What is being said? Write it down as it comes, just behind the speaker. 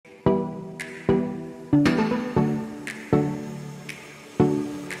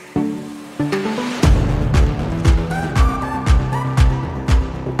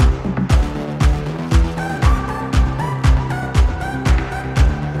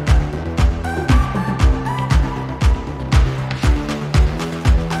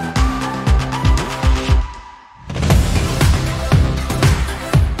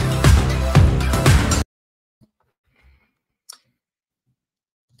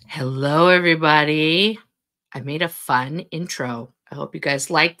Hello, everybody. I made a fun intro. I hope you guys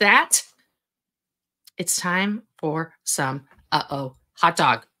like that. It's time for some hot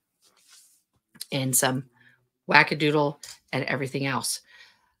dog and some wackadoodle and everything else.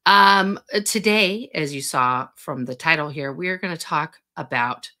 Today, as you saw from the title here, we are going to talk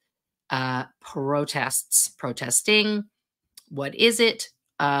about protesting. What is it?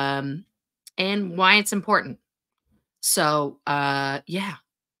 And why it's important. So, yeah,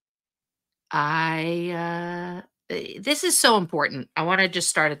 this is so important. I want to just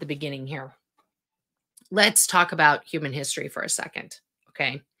start at the beginning here. Let's talk about human history for a second.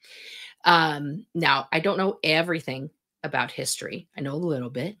 Okay. Now I don't know everything about history. I know a little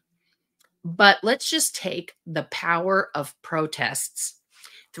bit, but let's just take the power of protests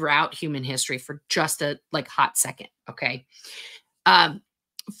throughout human history for just a hot second. Okay. Um,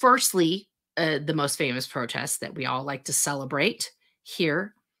 Firstly, the most famous protest that we all like to celebrate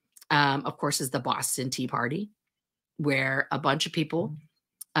here, of course, is the Boston Tea Party, where a bunch of people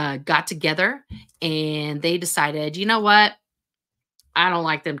got together and they decided, you know what? I don't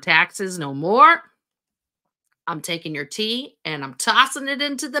like them taxes no more. I'm taking your tea and I'm tossing it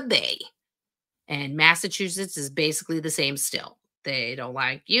into the bay. And Massachusetts is basically the same still. They don't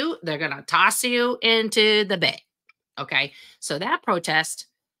like you. They're going to toss you into the bay. Okay. So that protest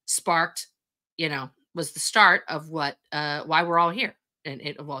sparked, was the start of why we're all here. And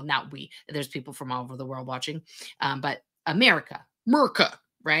well, not we, there's people from all over the world watching, but Merca,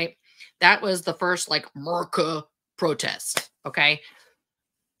 right? That was the first Merca protest. Okay.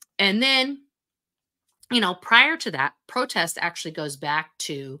 And then, prior to that, protest actually goes back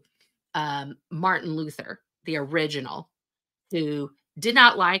to Martin Luther, the original, who did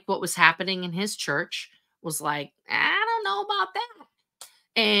not like what was happening in his church, was like, I don't know about that,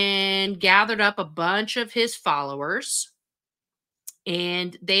 and gathered up a bunch of his followers,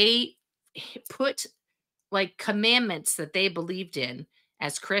 and they put commandments that they believed in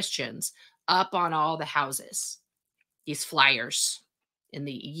as Christians up on all the houses, these flyers in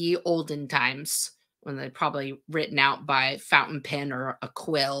the ye olden times when they're probably written out by fountain pen or a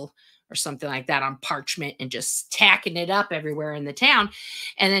quill or something like that on parchment and just tacking it up everywhere in the town.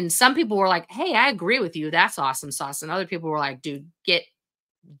 And then some people were like, hey, I agree with you. That's awesome sauce. And other people were like, dude, get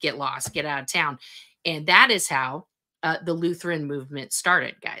lost, get out of town. And that is how the Lutheran movement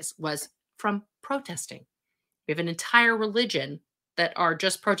started, guys, was from protesting. We have an entire religion that are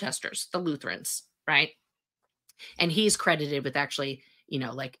just protesters, the Lutherans, right? And he's credited with actually,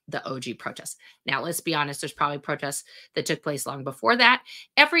 the OG protests. Now, let's be honest, there's probably protests that took place long before that.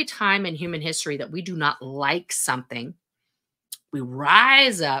 Every time in human history that we do not like something, we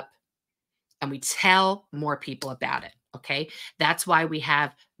rise up and we tell more people about it. Okay. That's why we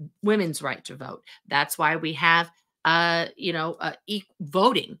have women's right to vote. That's why we have,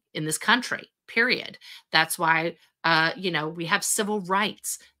 voting in this country, period. That's why, we have civil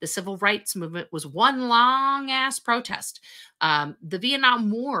rights. The civil rights movement was one long ass protest. The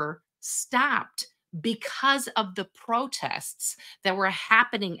Vietnam War stopped because of the protests that were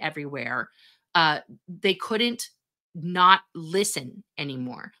happening everywhere. They couldn't not listen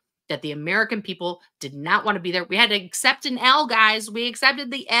anymore, that the American people did not want to be there. We had to accept an L, guys. We accepted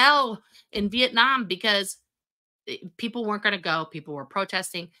the L in Vietnam because people weren't going to go. People were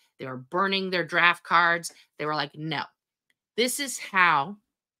protesting. They were burning their draft cards. They were like, no, this is how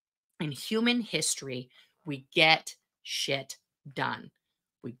in human history we get shit done.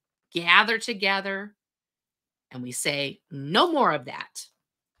 We gather together and we say, no more of that.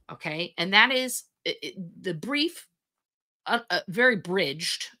 Okay. And that is the brief, very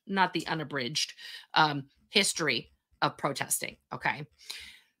bridged, not the unabridged history of protesting. Okay.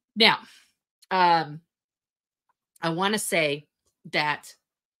 Now, I want to say that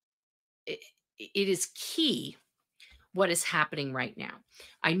it is key what is happening right now.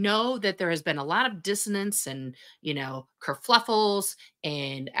 I know that there has been a lot of dissonance and, kerfluffles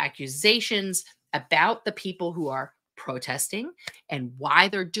and accusations about the people who are protesting and why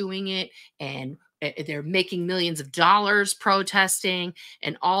they're doing it. And they're making millions of dollars protesting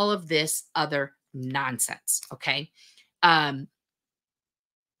and all of this other nonsense. Okay.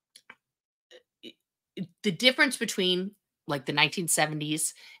 The difference between the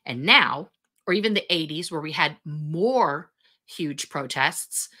 1970s and now, or even the 80s, where we had more huge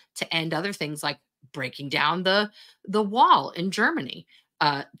protests to end other things like breaking down the wall in Germany,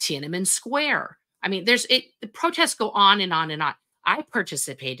 Tiananmen Square. I mean, the protests go on and on and on. I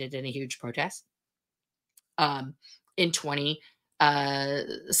participated in a huge protest in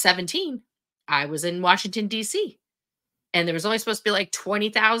 2017. I was in Washington, D.C., and there was only supposed to be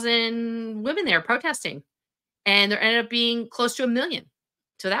 20,000 women there protesting. And there ended up being close to 1 million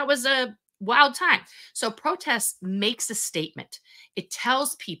So that was a wild time. So protest makes a statement. It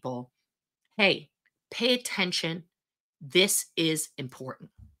tells people, hey, pay attention. This is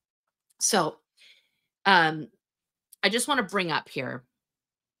important. So I just want to bring up here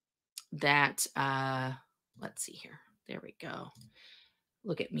that let's see here. There we go.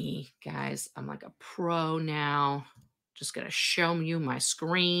 Look at me, guys. I'm like a pro now. Just going to show you my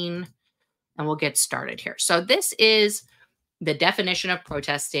screen and we'll get started here. So this is the definition of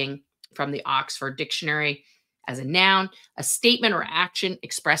protesting from the Oxford Dictionary. As a noun, a statement or action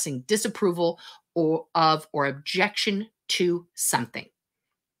expressing disapproval or objection to something,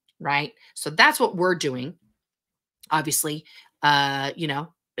 right? So that's what we're doing. Obviously, you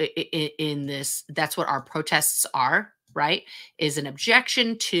know, in this, that's what our protests are, right? Is an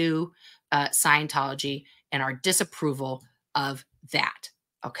objection to Scientology and our disapproval of that.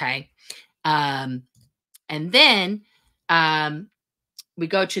 Okay. And then we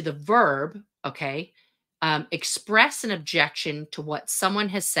go to the verb, okay? Express an objection to what someone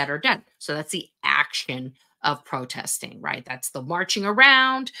has said or done. So that's the action of protesting, right? That's the marching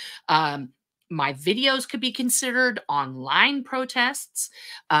around. My videos could be considered online protests.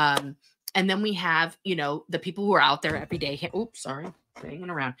 And then we have, you know, the people who are out there every day. Oops, sorry, hanging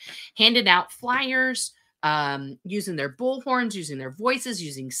around, handing out flyers, using their bullhorns, using their voices,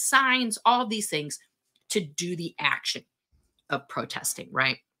 using signs, all these things to do the action of protesting,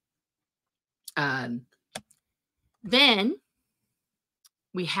 right? Then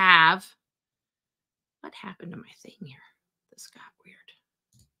we have, what happened to my thing here? This got weird.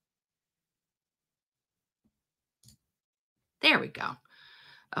 There we go.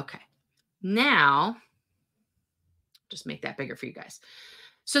 Okay. Now, just make that bigger for you guys.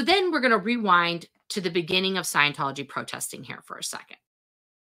 So then we're going to rewind to the beginning of Scientology protesting here for a second.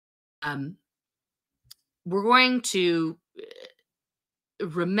 We're going to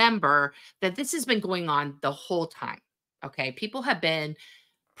remember that this has been going on the whole time. Okay. People have been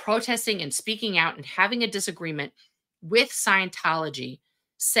protesting and speaking out and having a disagreement with Scientology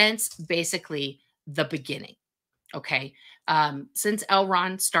since basically the beginning. Okay. Since L.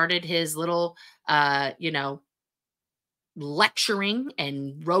 Ron started his little, you know, lecturing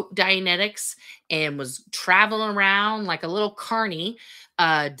and wrote Dianetics and was traveling around like a little carny,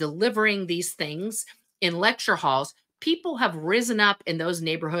 delivering these things in lecture halls, people have risen up in those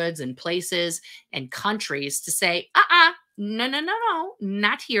neighborhoods and places and countries to say, no,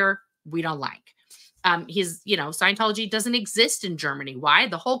 not here. We don't like. You know, Scientology doesn't exist in Germany. Why?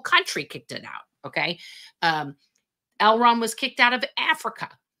 The whole country kicked it out. Okay. L. Ron was kicked out of Africa.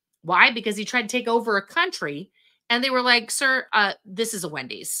 Why? Because he tried to take over a country and they were like, sir, this is a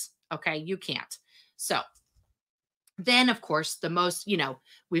Wendy's. Okay. You can't. So then, of course, the most, you know,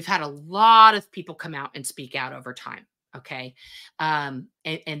 we've had a lot of people come out and speak out over time. Okay. And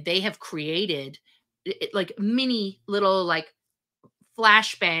they have created like mini little like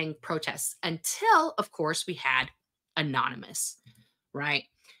flashbang protests until, of course, we had Anonymous, right?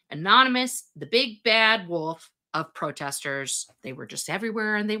 Anonymous, the big bad wolf of protesters. They were just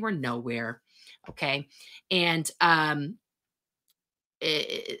everywhere and they were nowhere. Okay. And let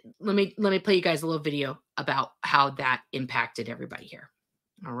me play you guys a little video about how that impacted everybody here.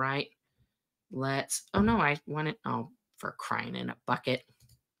 All right. Oh no, I want it. Oh, for crying in a bucket.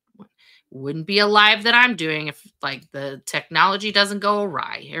 Wouldn't be a live that I'm doing if like the technology doesn't go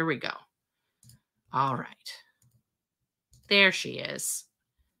awry. Here we go. All right. There she is.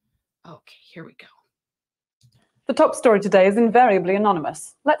 Okay, here we go. The top story today is invariably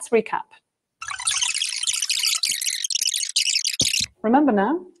anonymous. Let's recap. Remember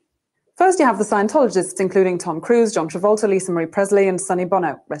now? First you have the Scientologists, including Tom Cruise, John Travolta, Lisa Marie Presley, and Sonny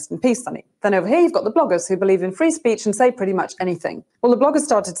Bono. Rest in peace, Sonny. Then over here you've got the bloggers who believe in free speech and say pretty much anything. Well, the bloggers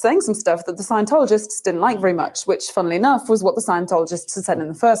started saying some stuff that the Scientologists didn't like very much, which, funnily enough, was what the Scientologists had said in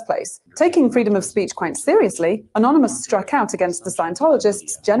the first place. Taking freedom of speech quite seriously, Anonymous struck out against the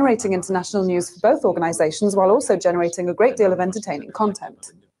Scientologists, generating international news for both organizations while also generating a great deal of entertaining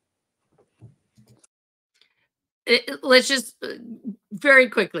content. Let's just very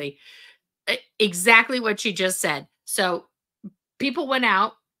quickly, exactly what she just said. So people went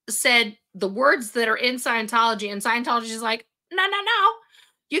out, said the words that are in Scientology, and Scientology is like, no,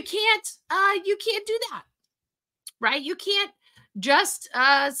 you can't do that, right? You can't just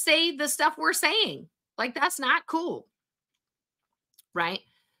say the stuff we're saying. Like, that's not cool, right?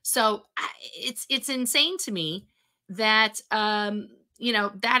 So it's insane to me that you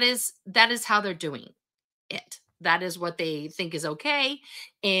know, that is how they're doing it. That is what they think is okay.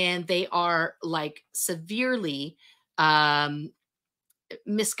 And they are like severely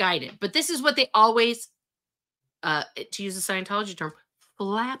misguided. But this is what they always, to use a Scientology term,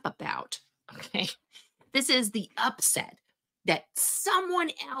 flap about. Okay. This is the upset that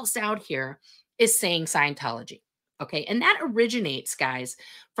someone else out here is saying Scientology. Okay. And that originates, guys,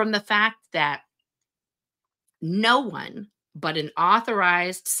 from the fact that no one but an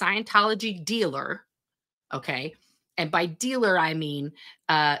authorized Scientology dealer, okay, and by dealer, I mean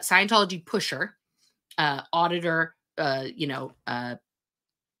Scientology pusher, auditor,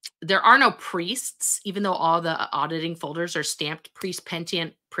 there are no priests, even though all the auditing folders are stamped priest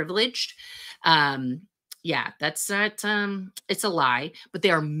pentant privileged. Yeah, that's not, it's a lie, but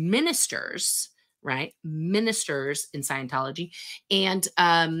they are ministers, right? Ministers in Scientology and,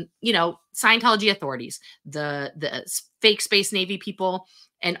 Scientology authorities, the fake Space Navy people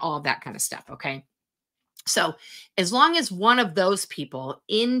and all that kind of stuff. Okay. So as long as one of those people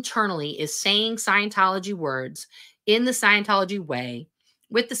internally is saying Scientology words in the Scientology way,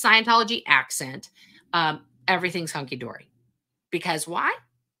 with the Scientology accent, everything's hunky-dory. Because why?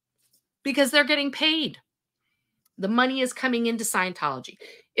 Because they're getting paid. The money is coming into Scientology.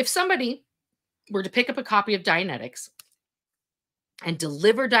 If somebody were to pick up a copy of Dianetics and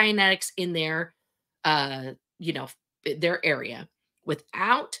deliver Dianetics in their, their area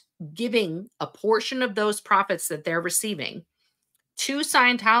without giving a portion of those profits that they're receiving to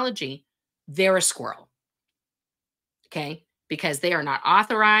Scientology, they're a squirrel. Okay? Because they are not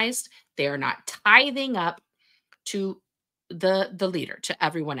authorized, they are not tithing up to the leader, to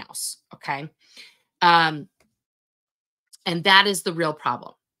everyone else. Okay? And that is the real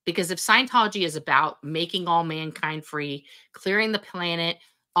problem. Because if Scientology is about making all mankind free, clearing the planet,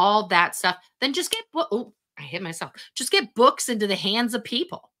 all that stuff, then just get oh, I hit myself. Just get books into the hands of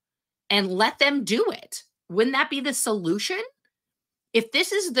people and let them do it. Wouldn't that be the solution? If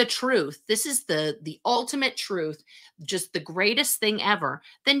this is the truth, this is the ultimate truth, just the greatest thing ever,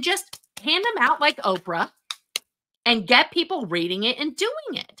 then just hand them out like Oprah and get people reading it and doing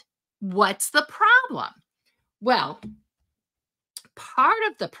it. What's the problem? Well, part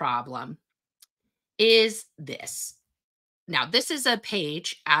of the problem is this. Now, this is a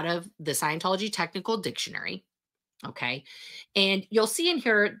page out of the Scientology Technical Dictionary, okay? And you'll see in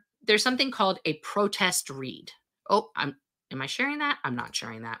here, there's something called a protest read. Oh, am I sharing that? I'm not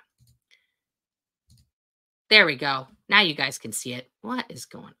sharing that. There we go. Now you guys can see it. What is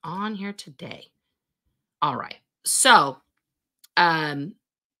going on here today? All right. So,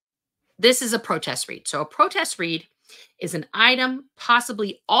 this is a protest read. So a protest read is an item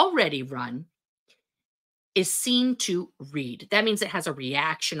possibly already run is seen to read. That means it has a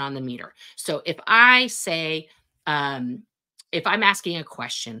reaction on the meter. So if I say, if I'm asking a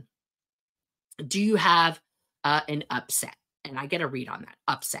question, do you have an upset? And I get a read on that.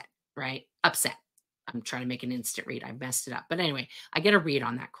 Upset, right? Upset. I'm trying to make an instant read. I messed it up. But anyway, I get a read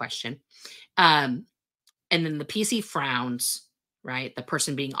on that question. And then the PC frowns, right? The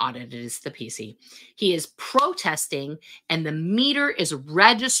person being audited is the PC. He is protesting, and the meter is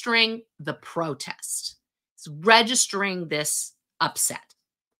registering the protest. It's registering this upset,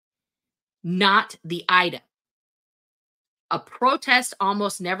 not the item. A protest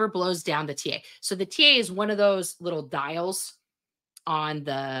almost never blows down the TA. So the TA is one of those little dials on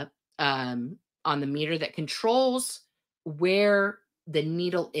the meter that controls where the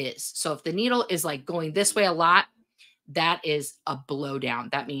needle is. So if the needle is like going this way a lot, that is a blowdown.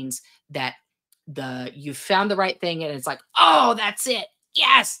 That means that you found the right thing and it's like, oh, that's it.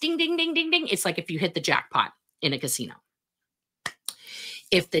 Yes, ding, ding, ding, ding, ding. It's like if you hit the jackpot in a casino.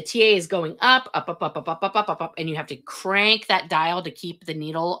 If the TA is going up, up, up, up, up, up, up, up, up, up, and you have to crank that dial to keep the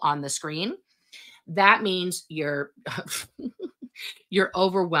needle on the screen, that means you're you're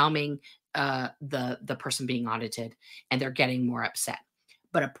overwhelming the person being audited and they're getting more upset.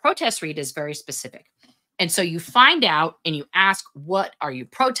 But a protest read is very specific. And so you find out and you ask, what are you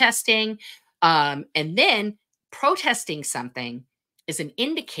protesting? And then protesting something is an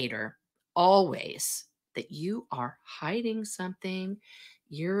indicator always that you are hiding something.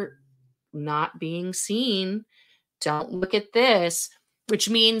 You're not being seen. Don't look at this, which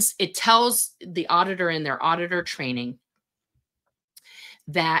means it tells the auditor in their auditor training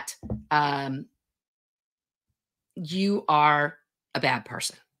that you are a bad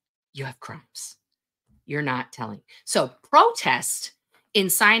person. You have crimes. You're not telling. So protest in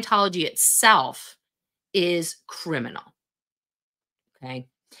Scientology itself is criminal. Okay.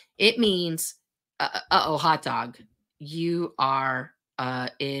 It means, uh-oh, hot dog, you are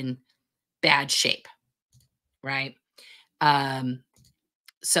in bad shape, right?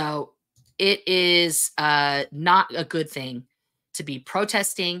 So it is not a good thing to be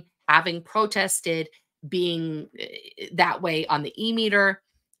protesting, having protested, being that way on the e-meter,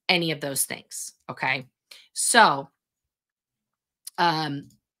 any of those things, okay? So Um,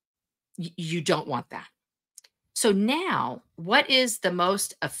 you don't want that. So now, what is the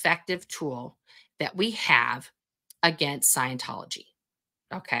most effective tool that we have against Scientology?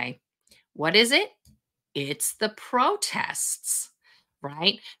 Okay. What is it? It's the protests,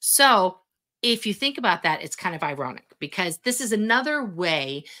 right? So if you think about that, it's kind of ironic because this is another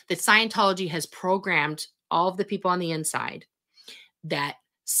way that Scientology has programmed all of the people on the inside that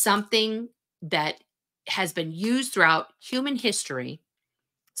something that has been used throughout human history,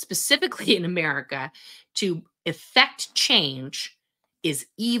 specifically in America, to effect change is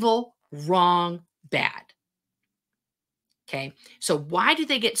evil, wrong, bad. Okay. So why do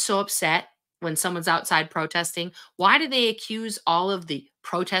they get so upset when someone's outside protesting? Why do they accuse all of the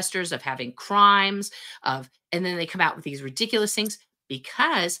protesters of having crimes and then they come out with these ridiculous things?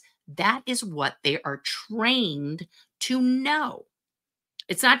 Because that is what they are trained to know.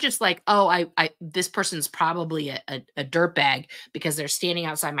 It's not just like, oh, this person's probably a dirtbag because they're standing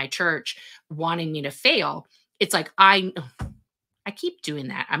outside my church wanting me to fail. It's like I keep doing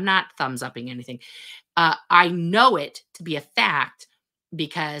that. I'm not thumbs upping anything. I know it to be a fact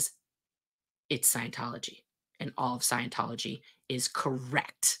because it's Scientology and all of Scientology is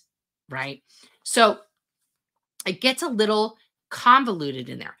correct, right? So it gets a little convoluted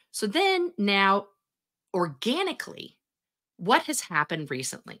in there. So then now, organically, what has happened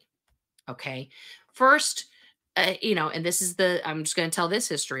recently? Okay. First, and this is I'm just going to tell this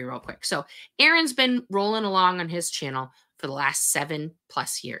history real quick. So Aaron's been rolling along on his channel for the last 7+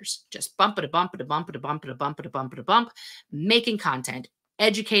 years, just bump it a bump it a bump it a bump it a bump it a bump it a bump, making content,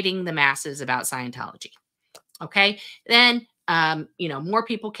 educating the masses about Scientology. Okay. Then, more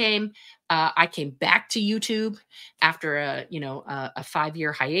people came. I came back to YouTube after a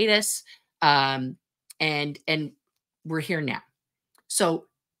 5-year hiatus. And we're here now. So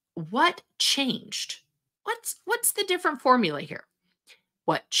what changed? What's the different formula here?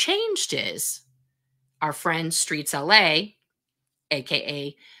 What changed is our friend Streets LA,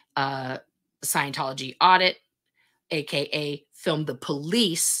 aka Scientology Audit, aka Film the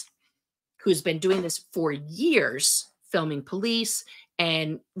Police, who's been doing this for years, filming police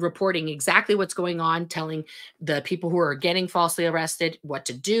and reporting exactly what's going on, telling the people who are getting falsely arrested what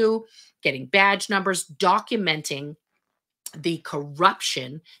to do, getting badge numbers, documenting the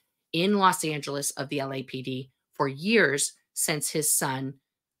corruption in Los Angeles of the LAPD for years since his son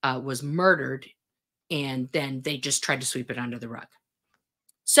was murdered, and then they just tried to sweep it under the rug.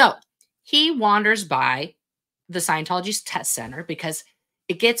 So he wanders by the Scientology's test center because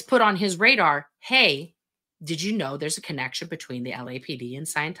it gets put on his radar. Hey, did you know there's a connection between the LAPD and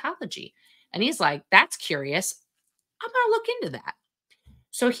Scientology? And he's like, that's curious. I'm going to look into that.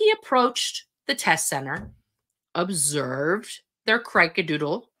 So he approached the test center, observed their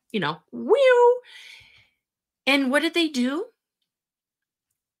crikeadoodle, whew. And what did they do?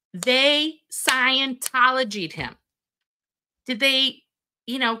 They Scientology'd him. Did they,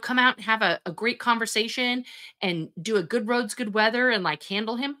 come out and have a great conversation and do a good roads, good weather and like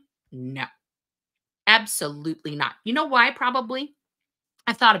handle him? No, absolutely not. You know why? Probably.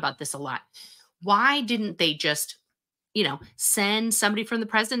 I've thought about this a lot. Why didn't they just, send somebody from the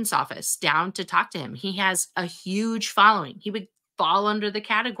president's office down to talk to him? He has a huge following. He would fall under the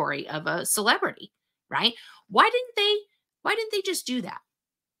category of a celebrity, right? Why didn't they just do that?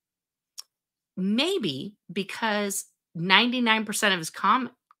 Maybe because 99% of his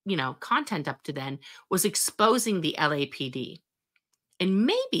content up to then was exposing the LAPD. And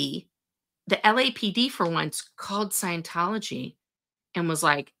maybe the LAPD for once called Scientology and was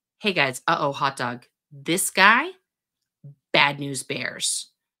like, hey guys, hot dog, this guy, bad news bears.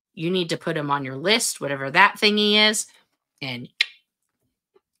 You need to put him on your list, whatever that thingy is. And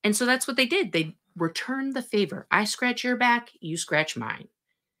so that's what they did. They returned the favor. I scratch your back, you scratch mine.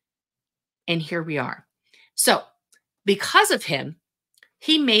 And here we are. So because of him,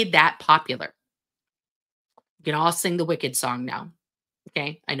 he made that popular. You can all sing the Wicked song now.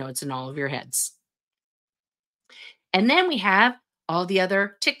 Okay. I know it's in all of your heads. And then we have all the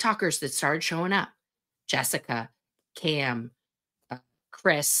other TikTokers that started showing up. Jessica, Cam,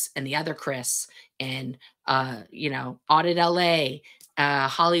 Chris, and the other Chris, and, Audit LA,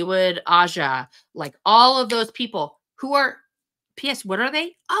 Hollywood Aja, like all of those people who are, P.S., what are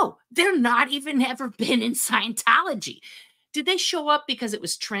they? Oh, they're not even ever been in Scientology. Did they show up because it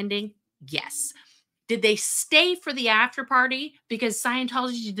was trending? Yes. Did they stay for the after party because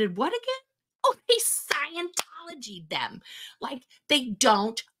Scientology did what again? Oh, they Scientology'd them. Like they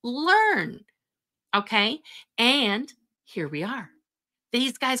don't learn. Okay. And here we are.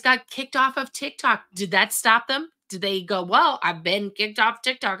 These guys got kicked off of TikTok. Did that stop them? Did they go, well, I've been kicked off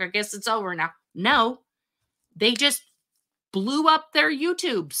TikTok. I guess it's over now. No, they just blew up their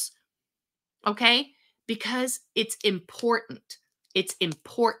YouTubes. Okay? Because it's important. It's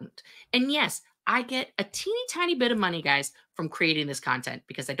important. And yes, I get a teeny tiny bit of money, guys, from creating this content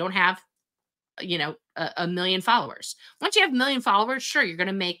because I don't have, a million followers. Once you have a million followers, sure, you're going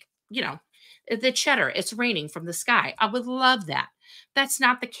to make, the cheddar. It's raining from the sky. I would love that. That's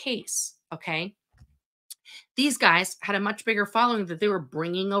not the case. Okay? These guys had a much bigger following that they were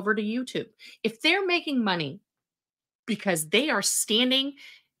bringing over to YouTube. If they're making money because they are standing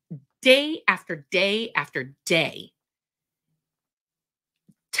day after day after day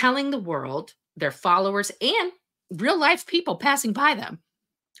telling the world, their followers, and real life people passing by them,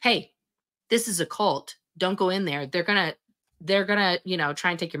 hey, this is a cult. Don't go in there. They're gonna,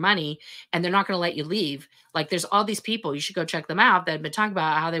 try and take your money, and they're not gonna let you leave. Like, there's all these people, you should go check them out, that have been talking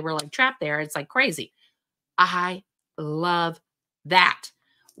about how they were like trapped there. It's like crazy. I love that.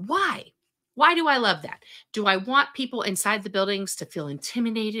 Why? Why do I love that? Do I want people inside the buildings to feel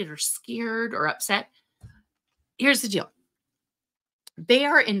intimidated or scared or upset? Here's the deal. They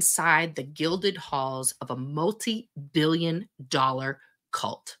are inside the gilded halls of a multi-billion-dollar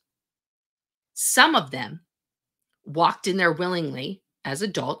cult. Some of them walked in there willingly as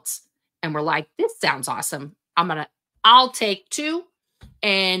adults and were like, this sounds awesome. I'll take 2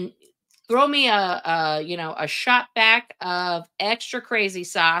 and throw me a shot back of extra crazy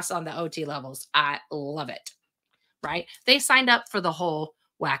sauce on the OT levels. I love it. Right? They signed up for the whole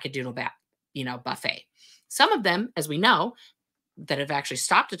wackadoodle buffet. Some of them, as we know, that have actually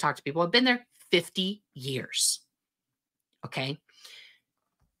stopped to talk to people have been there 50 years. Okay.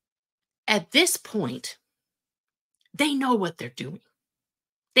 At this point, they know what they're doing.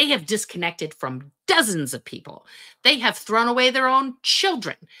 They have disconnected from dozens of people. They have thrown away their own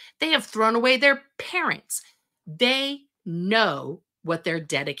children. They have thrown away their parents. They know what they're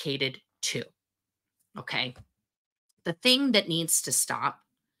dedicated to. Okay. The thing that needs to stop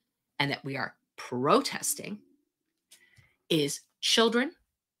and that we are protesting is children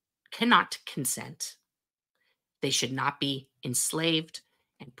cannot consent. They should not be enslaved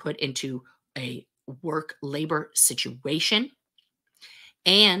and put into a work labor situation.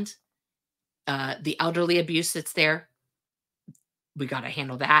 And the elderly abuse that's there, we got to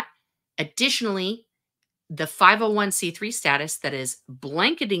handle that. Additionally, the 501c3 status that is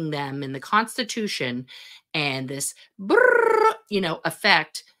blanketing them in the Constitution and this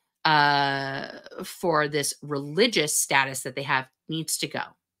effect for this religious status that they have needs to go,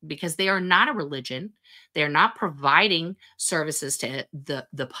 because they are not a religion. They are not providing services to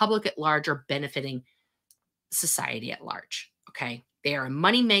the public at large or benefiting society at large. Okay. They are a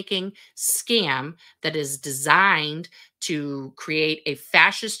money-making scam that is designed to create a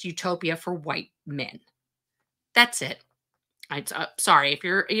fascist utopia for white men. That's it. Sorry, if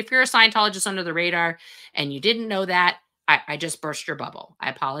you're a Scientologist under the radar and you didn't know that, I just burst your bubble.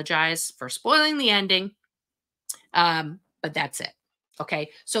 I apologize for spoiling the ending, but that's it. Okay,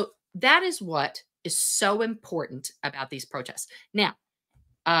 so that is what is so important about these protests. Now,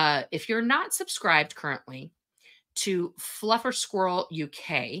 if you're not subscribed currently to Fluffer Squirrel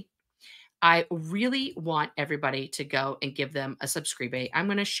UK, I really want everybody to go and give them a subscribe. I'm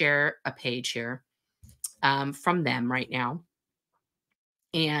going to share a page here from them right now.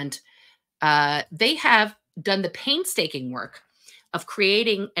 And they have done the painstaking work of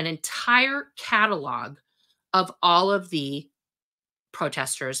creating an entire catalog of all of the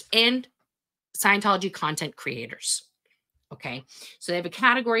protesters and Scientology content creators. Okay, so they have a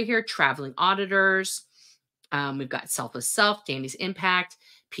category here: traveling auditors. We've got Selfless Self, Danny's Impact,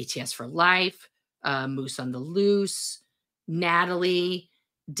 PTS for Life, Moose on the Loose, Natalie,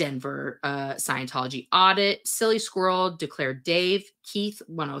 Denver Scientology Audit, Silly Squirrel, Declared Dave, Keith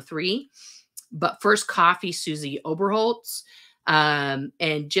 103, But First Coffee, Susie Oberholtz, and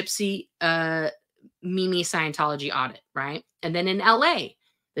Gypsy Mimi Scientology Audit, right? And then in LA,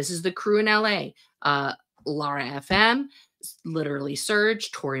 this is the crew in LA. Laura FM, Literally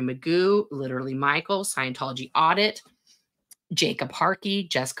Surge, Tori Magoo, Literally Michael, Scientology Audit, Jacob Harkey,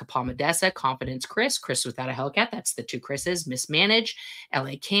 Jessica Palmadessa, Confidence Chris, Chris Without a Hellcat, that's the 2 Chris's, Mismanage,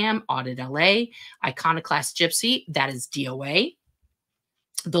 LA Cam, Audit LA, Iconoclast Gypsy, that is DOA.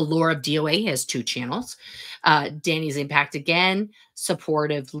 The Lore of DOA has 2 channels. Danny's Impact again,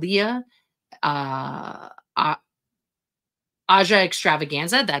 Supportive Leah, Aja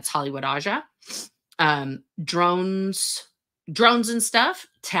Extravaganza, that's Hollywood Aja. Drones and Stuff,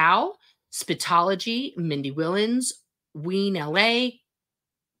 Tao, Spitology, Mindy Willins, Ween LA,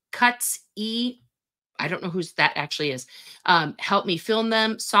 Cuts E, I don't know who's that actually is. Help Me Film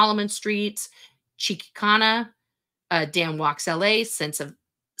Them, Solomon Streets, Chicana, Dan Walks LA, Sense of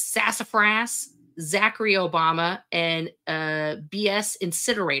Sassafras, Zachary Obama and BS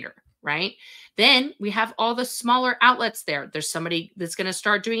Incinerator, right? Then we have all the smaller outlets there. There's somebody that's going to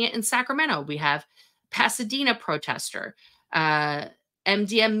start doing it in Sacramento. We have Pasadena Protester,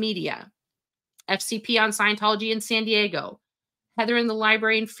 MDM Media, FCP on Scientology in San Diego, Heather in the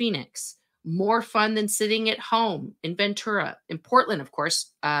Library in Phoenix, More Fun Than Sitting at Home in Ventura, in Portland, of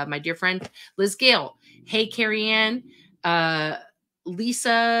course, my dear friend Liz Gale, Hey Carrie Ann,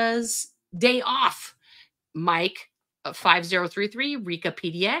 Lisa's Day Off, Mike 5033, Rika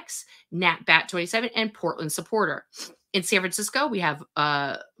PDX, Nat Bat 27, and Portland Supporter. In San Francisco, we have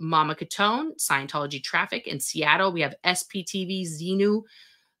Mama Catone, Scientology Traffic. In Seattle, we have SPTV, Xenu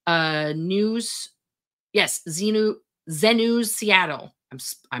News. Yes, Zenews Seattle.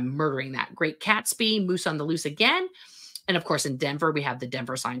 I'm murdering that. Great Catsby, Moose on the Loose again. And of course, in Denver, we have the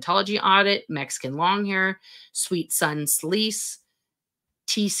Denver Scientology Audit, Mexican Longhair, Sweet Sun Sleece,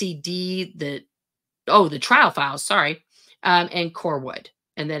 TCD, the Trial Files, sorry, and Corewood.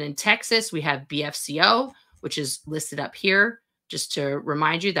 And then in Texas, we have BFCO, which is listed up here, just to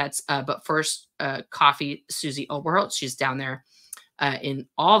remind you. That's, but first, Coffee Susie Oberholtz. She's down there in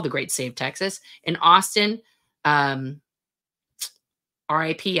all the great save Texas. In Austin, RIP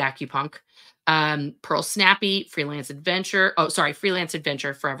Acupunk, Pearl Snappy, Freelance Adventure. Oh, sorry, Freelance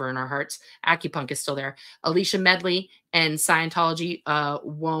Adventure, Forever in Our Hearts. Acupunk is still there. Alicia Medley and Scientology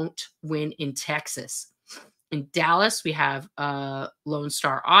Won't Win in Texas. In Dallas, we have Lone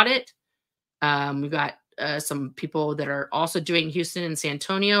Star Audit. We've got some people that are also doing Houston and San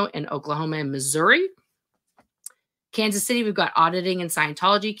Antonio and Oklahoma and Missouri. Kansas City, we've got Auditing in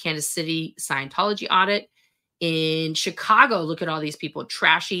Scientology, Kansas City Scientology Audit. In Chicago, look at all these people.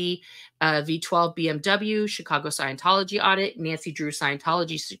 Trashy V12 BMW, Chicago Scientology Audit, Nancy Drew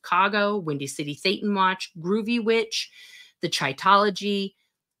Scientology Chicago, Windy City Satan Watch, Groovy Witch, The Chitology,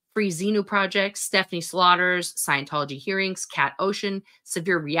 Free Xenu Project, Stephanie Slaughters, Scientology Hearings, Cat Ocean,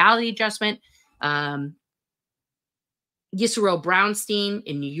 Severe Reality Adjustment, Yisro Brownstein.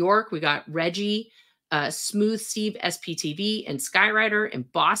 In New York, we got Reggie, Smooth Steve, SPTV, and Skyrider. In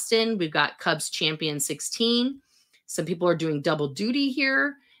Boston, we've got Cubs Champion 16. Some people are doing double duty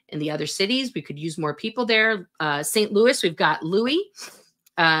here. In the other cities, we could use more people there. St. Louis, we've got Louis,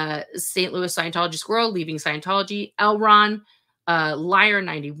 St. Louis Scientology Squirrel, Leaving Scientology, Elron, Liar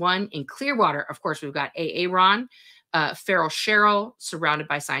 91. In Clearwater, of course, we've got AA Ron, Feral Cheryl, Surrounded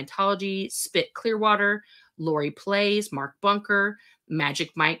by Scientology, Spit Clearwater, Lori Plays, Mark Bunker,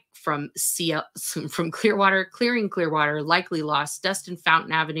 Magic Mike from Clearwater, Clearing Clearwater, Likely Lost, Dustin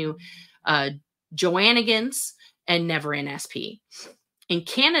Fountain Avenue, Joannigans, and Never in SP. In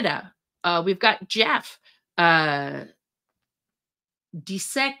Canada, we've got Jeff, Dissecting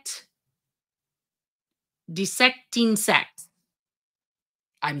Sect.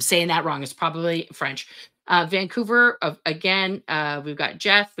 I'm saying that wrong. It's probably French. Vancouver, again, we've got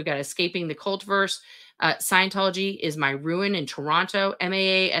Jeff. We've got Escaping the Cultverse. Scientology is My Ruin in Toronto.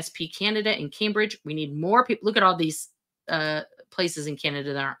 MAA, SP Canada in Cambridge. We need more people. Look at all these places in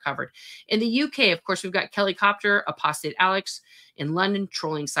Canada that aren't covered. In the UK, of course, we've got Kelly Copter, Apostate Alex. In London,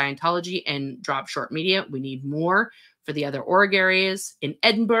 Trolling Scientology and Drop Short Media. We need more for the other org areas. In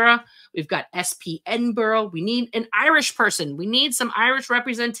Edinburgh, we've got SP Edinburgh. We need an Irish person. We need some Irish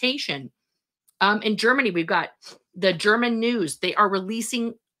representation. In Germany, we've got the German News. They are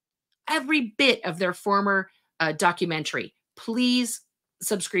releasing every bit of their former documentary. Please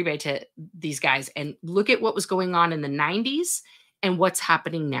subscribe to these guys and look at what was going on in the 90s and what's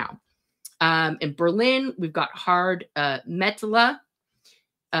happening now. In Berlin, we've got Hard Metla.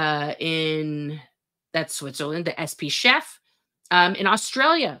 That's Switzerland, the SP Chef. In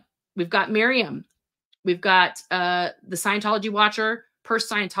Australia, we've got Miriam. We've got the Scientology Watcher, Perth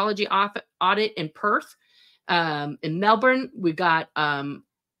Scientology Audit in Perth. In Melbourne, we've got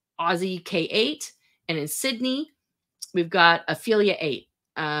Aussie K8. And in Sydney, we've got Ophelia 8.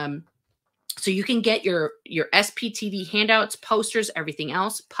 So you can get your SPTV handouts, posters, everything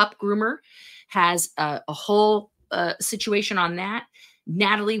else. Pup Groomer has a whole situation on that.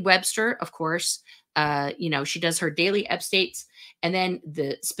 Natalie Webster, of course, she does her daily updates. And then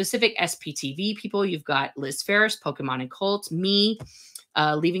the specific SPTV people, you've got Liz Ferris, Pokemon and Colts, me,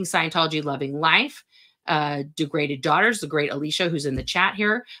 Leaving Scientology, Loving Life, Degraded Daughters, the great Alicia, who's in the chat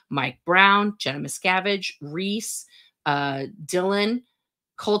here, Mike Brown, Jenna Miscavige, Reese, Dylan,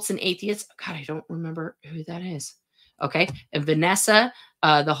 Colts and Atheists. God, I don't remember who that is. Okay. And Vanessa,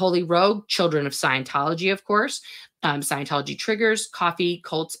 the Holy Rogue, Children of Scientology, of course. Scientology Triggers, Coffee,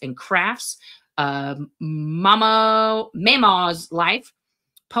 Cults, and Crafts. Mama's Life,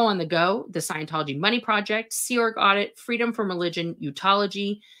 Poe on the Go, the Scientology Money Project, Sea Org Audit, Freedom from Religion,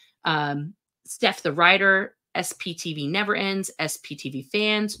 Utology, Steph the Writer, SPTV Never Ends, SPTV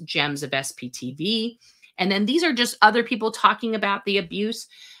Fans, Gems of SPTV. And then these are just other people talking about the abuse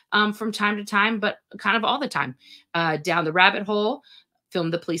from time to time, but kind of all the time. Down the Rabbit Hole,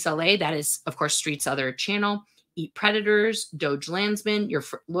 Film the Police LA. That is, of course, Street's other channel. Eat Predators, Doge Landsman, your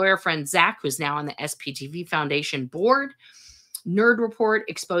lawyer friend Zach, who's now on the SPTV Foundation board. Nerd Report,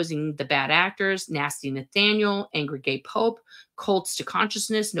 Exposing the Bad Actors, Nasty Nathaniel, Angry Gay Pope, Cults to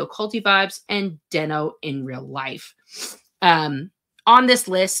Consciousness, No Culty Vibes, and Deno in Real Life. On this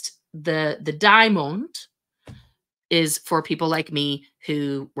list, the diamond is for people like me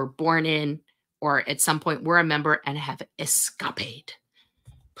who were born in or at some point were a member and have escaped.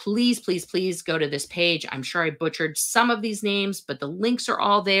 Please, please, please go to this page. I'm sure I butchered some of these names, but the links are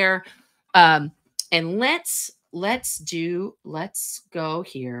all there. And let's go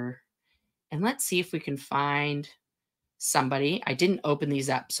here and let's see if we can find somebody. I didn't open these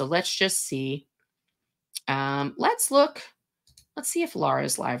up, so let's just see. Let's look. Let's see if Laura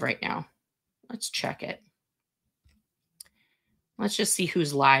is live right now. Let's check it. Let's just see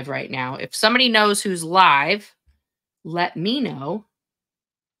who's live right now. If somebody knows who's live, let me know.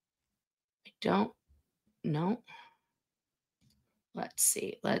 I don't know. Let's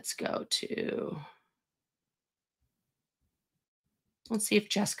see. Let's go to... Let's see if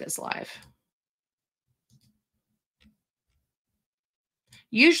Jessica's live.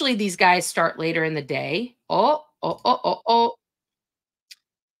 Usually these guys start later in the day. Oh.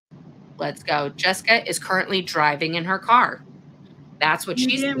 Let's go. Jessica is currently driving in her car. That's what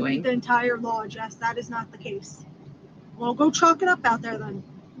she's You didn't doing. read the entire law, Jess. That is not the case. Well, go chalk it up out there then.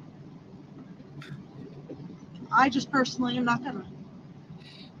 I just personally am not gonna.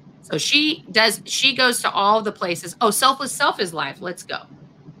 So she goes to all the places. Oh, Selfless Self is live. Let's go.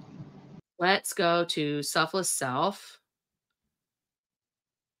 Let's go to Selfless Self.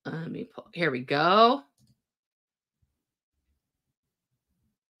 Let me pull. Here we go.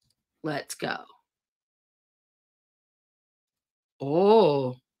 Let's go.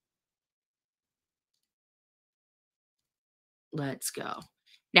 Oh. Let's go.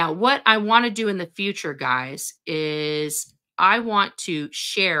 Now, what I want to do in the future, guys, is I want to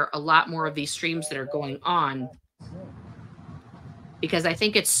share a lot more of these streams that are going on because I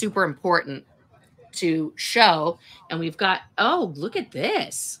think it's super important to show. And we've got, oh, look at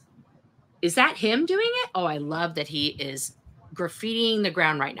this. Is that him doing it? Oh, I love that he is graffitiing the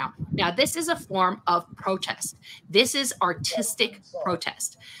ground right now. Now, this is a form of protest. This is artistic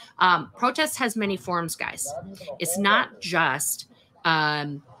protest. Protest has many forms, guys. It's not just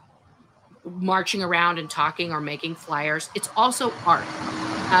marching around and talking or making flyers. It's also art.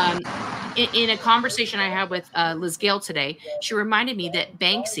 In a conversation I had with Liz Gale today, she reminded me that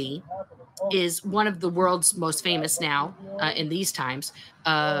Banksy is one of the world's most famous now in these times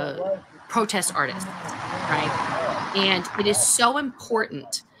protest artists, right? And it is so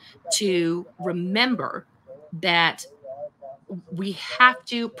important to remember that we have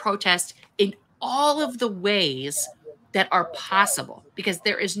to protest in all of the ways that are possible because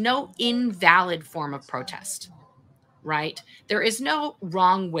there is no invalid form of protest, right? There is no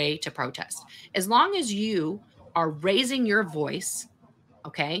wrong way to protest. As long as you are raising your voice,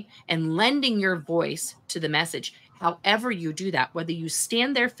 okay, and lending your voice to the message, however you do that, whether you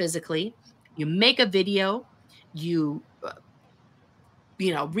stand there physically, you make a video, you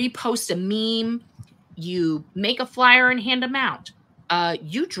repost a meme, you make a flyer and hand them out,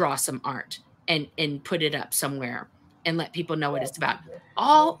 you draw some art and put it up somewhere and let people know what it's about.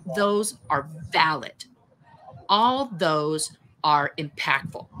 All those are valid. All those are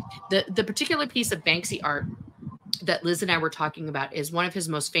impactful. The particular piece of Banksy art that Liz and I were talking about is one of his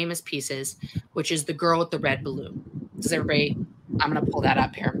most famous pieces, which is the girl with the red balloon. Does everybody, I'm going to pull that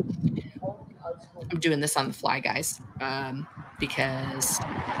up here. I'm doing this on the fly, guys, because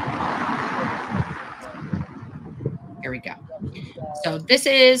here we go. So this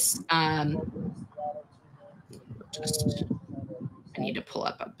is, I need to pull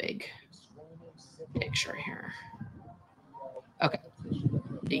up a big picture here. Okay.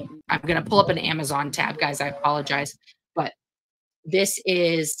 I'm going to pull up an Amazon tab, guys. I apologize. But this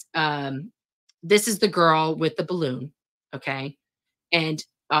is the girl with the balloon. Okay. And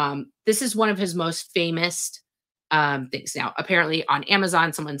this is one of his most famous things. Now, apparently on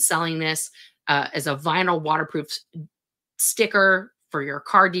Amazon, someone's selling this as a vinyl waterproof sticker for your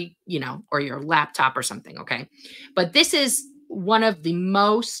car, or your laptop or something. Okay. But this is one of the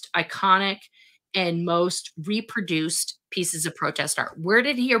most iconic and most reproduced pieces of protest art. Where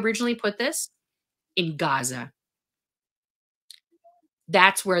did he originally put this? In Gaza.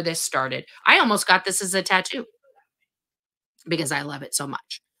 That's where this started. I almost got this as a tattoo because I love it so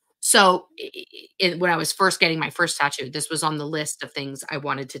much. So when I was first getting my first tattoo, this was on the list of things I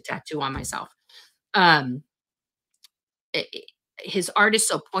wanted to tattoo on myself. Um, his art is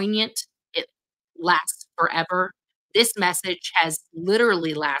so poignant. It lasts forever. This message has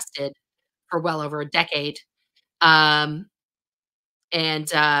literally lasted for well over a decade. Um,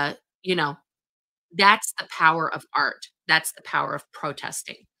 and, you know, that's the power of art. That's the power of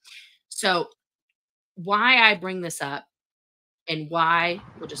protesting. So, why I bring this up and why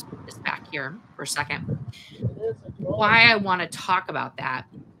we'll just put this back here for a second. Why I want to talk about that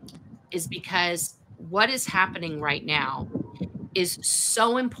is because what is happening right now is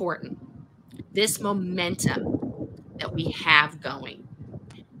so important. This momentum that we have going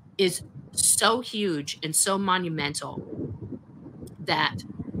is so huge and so monumental that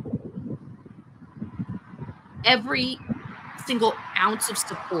every single ounce of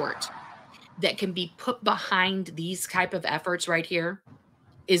support that can be put behind these type of efforts right here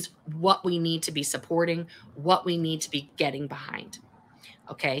is what we need to be supporting, what we need to be getting behind.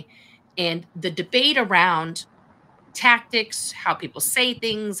 Okay. And the debate around tactics, how people say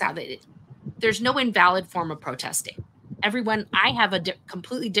things, there's no invalid form of protesting. Everyone, I have a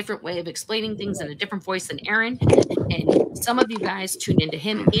completely different way of explaining things in a different voice than Aaron. And some of you guys tune into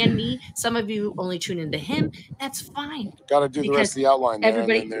him and me. Some of you only tune into him. That's fine. Got to do the rest of the outline there,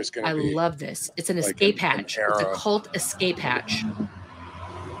 Everybody, and then there's going I to be love this. It's an like escape an hatch. It's a era. cult escape hatch.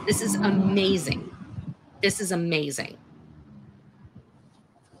 This is amazing. This is amazing.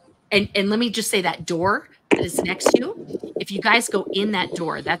 And let me just say that door that is next to you, if you guys go in that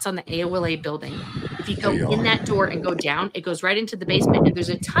door, that's on the AOLA building. If you go in that door and go down, it goes right into the basement, and there's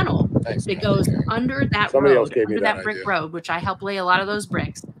a tunnel that goes under that road, under that brick road, which I help lay a lot of those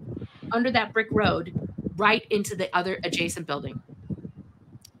bricks, under that brick road, right into the other adjacent building.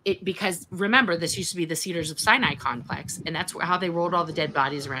 Because remember, this used to be the Cedars of Sinai complex, and that's how they rolled all the dead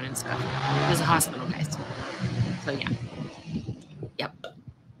bodies around and stuff. It was a hospital, guys. So yeah. Yep.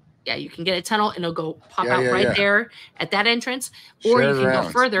 Yeah, you can get a tunnel and it'll go pop out right there at that entrance, or you can go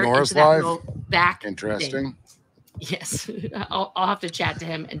further into that little back. Interesting. Thing. Yes, I'll have to chat to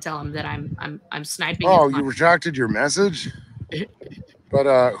him and tell him that I'm sniping. Oh, you retracted your message,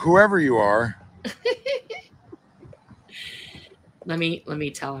 but whoever you are, let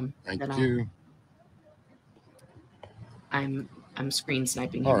me tell him. Thank you. I'm screen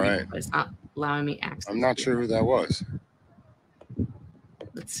sniping. All right, but it's not allowing me access. I'm not sure who that was.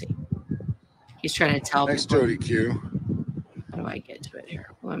 Let's see. He's trying to tell me. Thanks, Jody Q. How do I get to it here?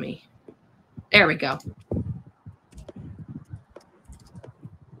 Let me. There we go.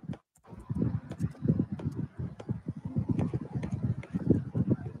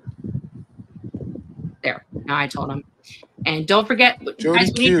 There. Now I told him. And don't forget, Jody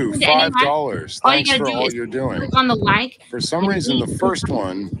guys, Q, $5. Thanks for all you're doing. Click on the like. For some reason, the first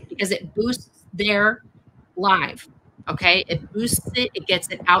one, because it boosts their live. Okay, it boosts it. It gets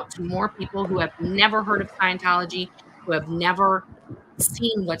it out to more people who have never heard of Scientology, who have never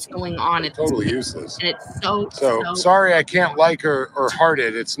seen what's going on. It's totally useless. And it's so sorry I can't like or heart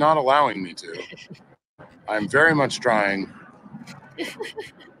it. It's not allowing me to. I'm very much trying.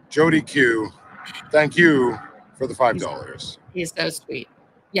 Jody Q, thank you for the $5. He's so sweet.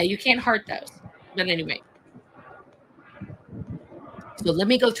 Yeah, you can't heart those. But anyway. So let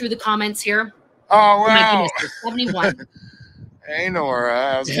me go through the comments here. Oh, wow. My goodness, 71. Hey,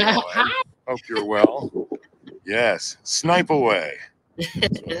 Nora. How's it going? Hi. Hope you're well. Yes. Snipe away.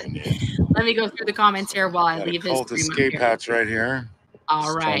 Let me go through the comments here while I leave this. Cult escape hatch right here.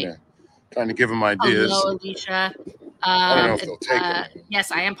 All right. Trying to give them ideas. Hello, Alicia. I don't know if they'll take them.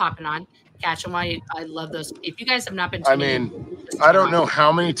 Yes, I am popping on. Catch them. I love those. If you guys have not been, I don't know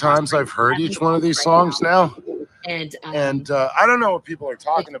how many times I've heard each one of these songs now. And I don't know what people are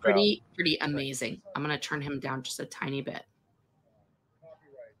talking about. Pretty amazing. I'm gonna turn him down just a tiny bit.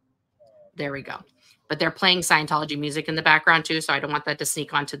 There we go. But they're playing Scientology music in the background too, so I don't want that to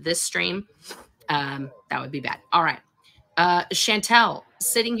sneak onto this stream. That would be bad. All right. Chantel,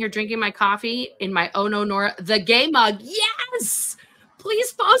 sitting here drinking my coffee in my Oh No Nora, the gay mug. Yes!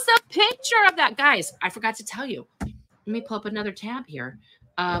 Please post a picture of that. Guys, I forgot to tell you. Let me pull up another tab here.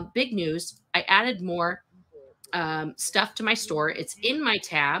 Big news. I added more stuff to my store. It's in my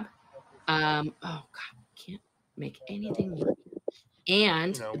tab. Oh God, can't make anything work.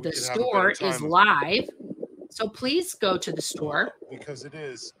 And the store is live. So please go to the store because it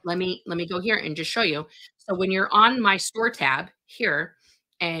is. Let me go here and just show you. So when you're on my store tab here,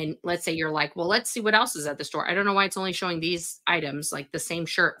 and let's say you're like, well, let's see what else is at the store. I don't know why it's only showing these items, like the same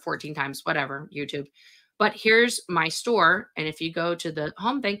shirt 14 times, whatever, YouTube. But here's my store. And if you go to the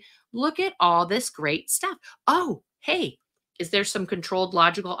home thing, look at all this great stuff. Oh, hey, Is there some controlled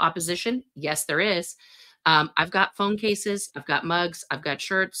logical opposition? Yes, there is. I've got phone cases, I've got mugs, I've got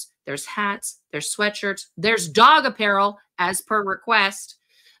shirts, there's hats, there's sweatshirts, there's dog apparel as per request.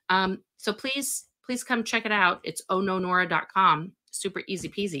 So please come check it out. It's ohnonora.com. Super easy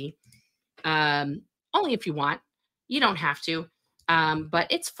peasy. Only if you want. You don't have to. But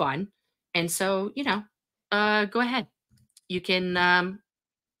it's fun. And so, you know, go ahead. You can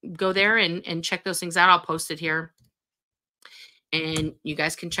go there and check those things out. I'll post it here. And you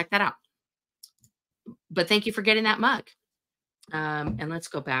guys can check that out. But thank you for getting that mug. And let's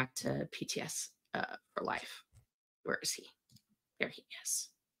go back to PTS for life. Where is he? There he is.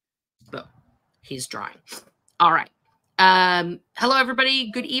 Boom. He's drawing. All right. Hello,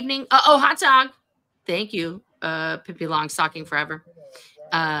 everybody. Good evening. Oh, hot dog. Thank you. Pippi Longstocking forever.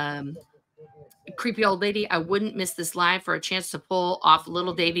 Creepy old lady. I wouldn't miss this live for a chance to pull off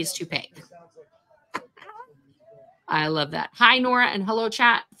Little Davy's toupee. I love that. Hi, Nora, and hello,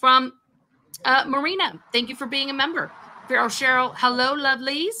 chat from Marina. Thank you for being a member. Farrell Cheryl, hello,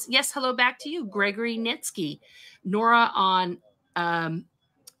 lovelies. Yes, hello back to you. Gregory Nitsky. Nora on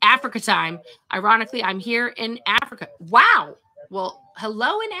Africa time. Ironically, I'm here in Africa. Wow. Well,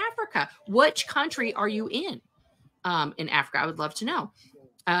 hello in Africa. Which country are you in Africa? I would love to know.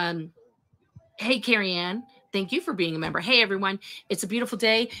 Hey, Carrie Ann. Thank you for being a member. Hey, everyone. It's a beautiful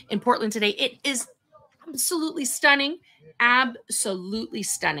day in Portland today. It is absolutely stunning. Absolutely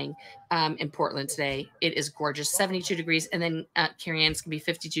stunning in Portland today. It is gorgeous. 72 degrees. And then Carrie Ann's going to be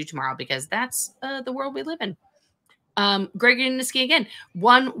 52 tomorrow because that's the world we live in. Gregory Niski again.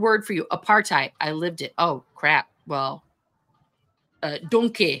 One word for you. Apartheid. I lived it. Oh, crap. Well,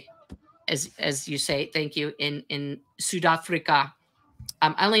 donkey, as you say. Thank you. In South Africa.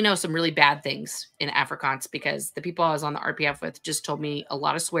 I only know some really bad things in Afrikaans because the people I was on the RPF with just told me a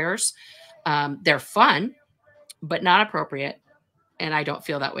lot of swears. They're fun, but not appropriate. And I don't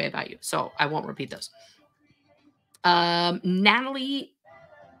feel that way about you. So I won't repeat those. Natalie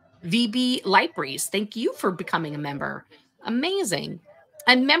VB Lightbreeze, thank you for becoming a member. Amazing.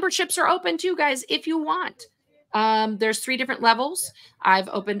 And memberships are open too, guys, if you want. There's 3 different levels. I've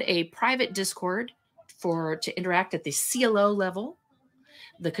opened a private Discord to interact at the CLO level,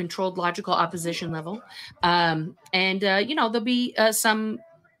 the controlled logical opposition level. You know, there'll be some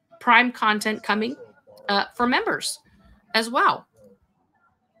prime content coming for members as well.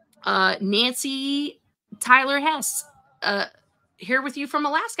 Nancy Tyler Hess, here with you from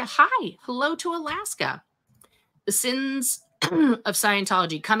Alaska. Hi. Hello to Alaska. The Sins of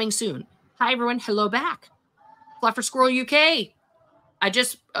Scientology coming soon. Hi, everyone. Hello back. Fluffer Squirrel UK. I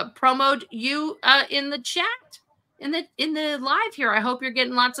just promoted you in the chat, in the live here. I hope you're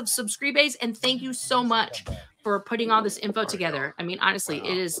getting lots of subscribes, and thank you so much for putting all this info together. I mean, honestly,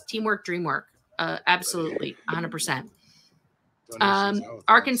 it is teamwork, dreamwork. Absolutely, 100%.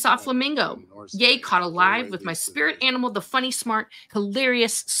 Arkansas Flamingo. Yay, caught alive with my spirit animal, the funny, smart,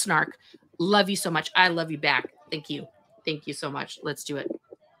 hilarious snark. Love you so much. I love you back. Thank you. Thank you so much. Let's do it.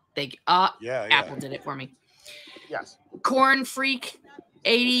 Thank you. Apple did it for me. Yes. Corn Freak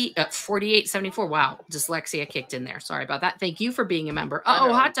 4874. Wow. Dyslexia kicked in there. Sorry about that. Thank you for being a member.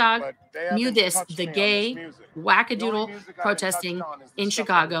 Hot dog. Knew this. The gay wackadoodle protesting in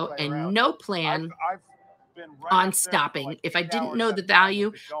Chicago and no plan on stopping. If I didn't know the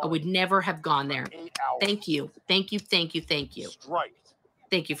value, I would never have gone there. Thank you. Thank you. Thank you. Thank you.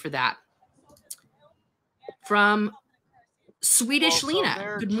 Thank you for that. From Swedish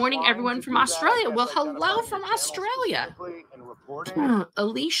Lena. Good morning, everyone from Australia. Well, hello from Australia.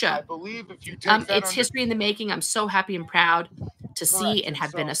 Alicia. It's history in the making. I'm so happy and proud to see and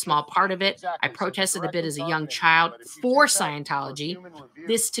have been a small part of it. I protested a bit as a young child for Scientology.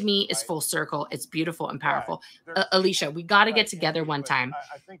 This to me is full circle. It's beautiful and powerful. Alicia, we got to get together one time.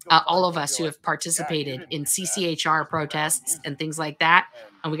 All of us who have participated in CCHR protests and things like that.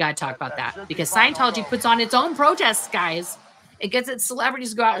 And we got to talk about that because Scientology puts on its own protests, guys. It gets its celebrities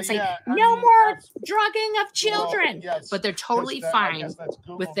to go out and say, no more drugging of children. But they're totally fine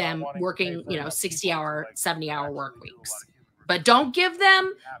with them working, 60-hour, 70-hour work weeks. But don't give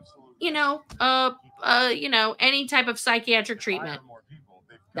them, any type of psychiatric treatment.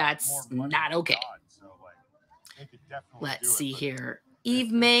 That's not okay. Let's see here.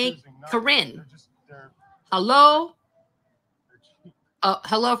 Eve May Corinne. Hello.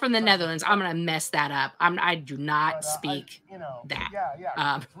 Hello from the Netherlands. I'm going to mess that up. I do not speak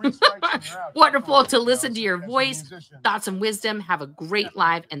that. Wonderful to listen to your voice, thoughts and wisdom. Have a great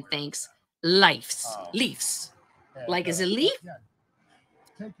live and thanks. Leafs. Like is a leaf?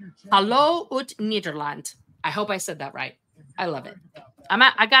 Hallo uit Nederland. I hope I said that right. I love it.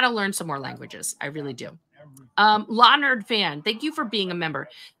 I got to learn some more languages. I really do. Law Nerd Fan, thank you for being a member.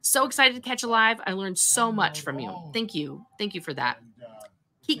 So excited to catch a live. I learned so much from you. Thank you. Thank you for that.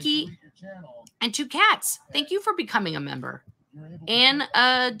 Kiki and Two Cats, thank you for becoming a member. And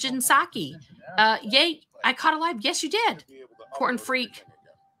Jinsaki, yay, I caught a live. Yes, you did. Corn Freak,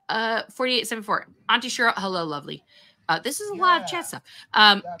 4874. Auntie Cheryl, hello, lovely. This is a lot of chat stuff.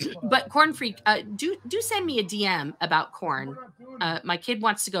 But Corn Freak, do send me a DM about Corn. My kid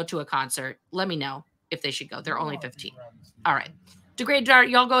wants to go to a concert. Let me know if they should go. They're only 15. All right. Degrade Dart,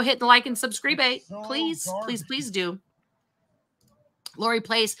 y'all go hit the like and subscribe. Please, please, please do. Lori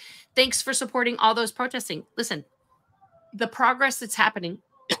Place, thanks for supporting all those protesting. Listen, the progress that's happening,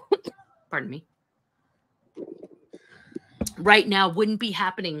 pardon me, right now wouldn't be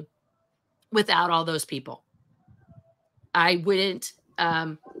happening without all those people. I wouldn't.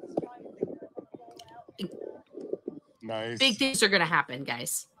 Nice. Big things are going to happen,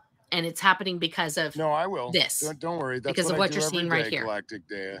 guys. And it's happening because of I will. This. Don't worry. That's because of what you're seeing right here. Galactic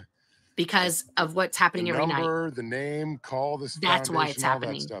Day. Because of what's happening every night. The name, call this. That's why it's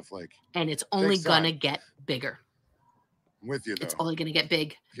happening. All that stuff, and it's only going to get bigger. I'm with you, though. It's only going to get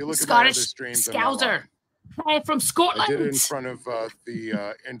big. If you look Scottish at my other streams, Scouser. Hi from Scotland. I did it in front of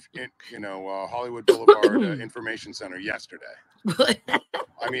the Hollywood Boulevard Information Center yesterday.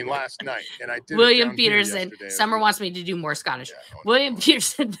 I mean, last night, and I did. William Peterson. Summer wants me to do more Scottish. Yeah, William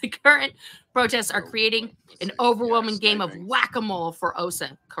Peterson. The current protests are creating an overwhelming game of whack-a-mole for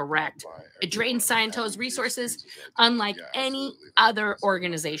OSA. Correct. It drains Scientology's resources, unlike any other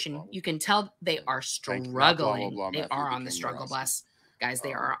organization. You can tell they are struggling. They are on the struggle bus. Guys,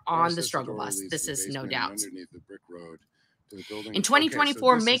 they are on the struggle bus. This is no doubt. In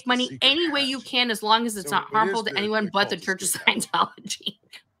 2024, make money any way you can as long as it's not harmful to anyone but the Church of Scientology.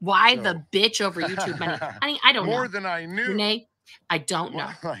 Why the bitch over YouTube money? Honey, I don't know. More than I knew. Renee, I don't know.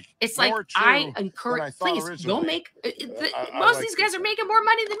 It's like I encourage, please go make, most of these guys are making more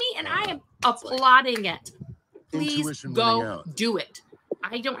money than me and I am applauding it. Please go do it.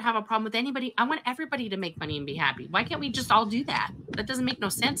 I don't have a problem with anybody. I want everybody to make money and be happy. Why can't we just all do that? That doesn't make no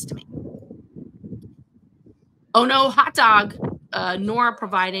sense to me. Oh no, hot dog. Nora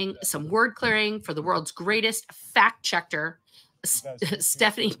providing some word clearing for the world's greatest fact checker,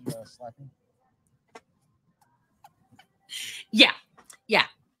 Stephanie. Yeah.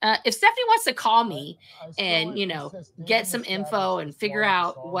 If Stephanie wants to call me and, get some info and figure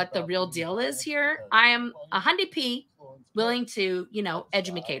out what the real deal is here, I am 100p willing to,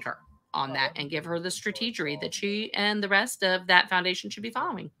 educate her on that and give her the strategy that she and the rest of that foundation should be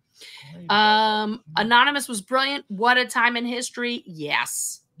following. Anonymous was brilliant. What a time in history.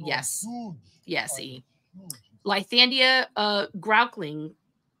 Yes. E. Lythandia Groukling,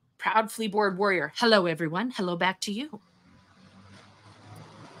 proud fleaboard warrior. Hello, everyone. Hello back to you.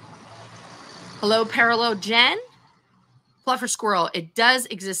 Hello, Parallel Jen. Fluffer Squirrel. It does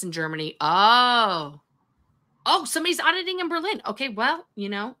exist in Germany. Oh, somebody's auditing in Berlin. Okay, well,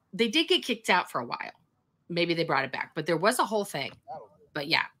 they did get kicked out for a while. Maybe they brought it back, but there was a whole thing. But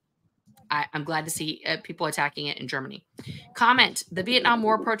yeah, I'm glad to see people attacking it in Germany. Comment, the Vietnam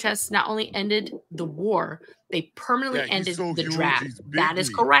War protests not only ended the war, they permanently ended the draft. That is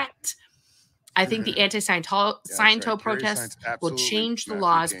correct. I think the anti-Scientology protests will change the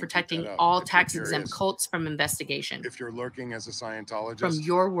laws protecting all tax-exempt cults from investigation. If you're lurking as a Scientologist. From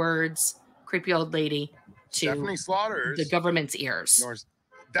your words, creepy old lady, to Stephanie Slaughters, the government's ears.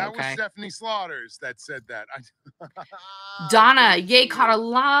 That was Stephanie Slaughters that said that. Donna, yay, caught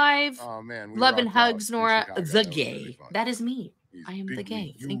alive. Oh, man. Love and hugs, Nora. The gay. That is me. I am the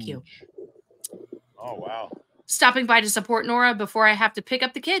gay. Huge. Thank you. Oh, wow. Stopping by to support Nora before I have to pick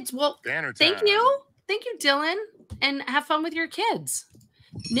up the kids. Well, thank you. Thank you, Dylan. And have fun with your kids.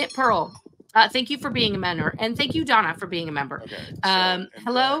 Knit Pearl. Thank you for being a member. And thank you, Donna, for being a member. Okay,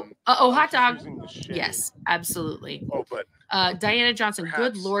 hello. Hot dog. Yes, absolutely. Oh, but Diana Johnson,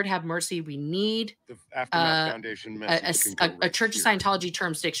 good Lord have mercy. We need the Aftermath Foundation a Church of Scientology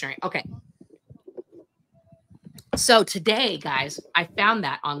terms dictionary. Okay. So today, guys, I found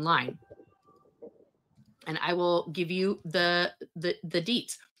that online. And I will give you the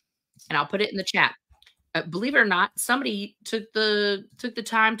deets. And I'll put it in the chat. Believe it or not, somebody took the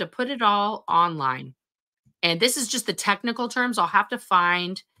time to put it all online. And this is just the technical terms. I'll have to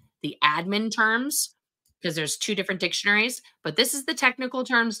find the admin terms because there's two different dictionaries, but this is the technical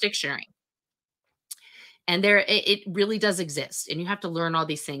terms dictionary. And it really does exist. And you have to learn all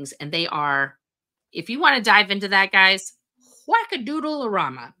these things. And they are, if you want to dive into that, guys,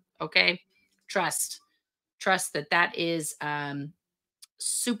 whack-a-doodle-a-rama. Okay? Trust that is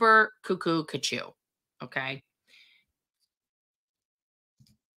super cuckoo kachoo. Okay.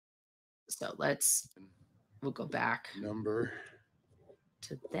 So let's We'll go back number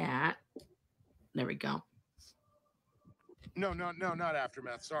to that. There we go. No, not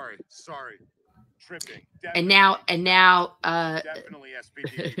Aftermath. Sorry. Tripping. And now, definitely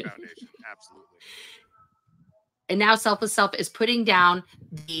SPTV Foundation. Absolutely. And now Selfless Self is putting down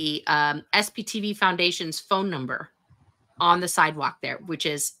the SPTV Foundation's phone number on the sidewalk there, which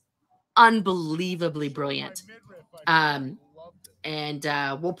is unbelievably brilliant. And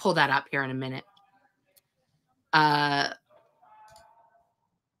we'll pull that up here in a minute.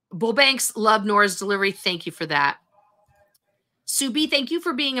 Bullbanks, love Nora's delivery. Thank you for that. Subi, thank you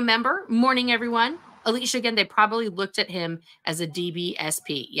for being a member. Morning, everyone. Alicia, again, they probably looked at him as a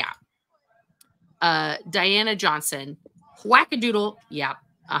DBSP. Yeah. Diana Johnson, wackadoodle. Yeah,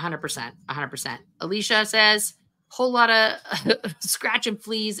 100%. 100%. Alicia says, whole lot of scratch and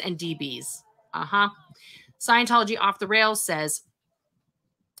fleas and DBs. Scientology off the rails says,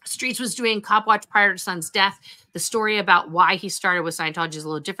 Streets was doing cop watch prior to son's death. The story about why he started with Scientology is a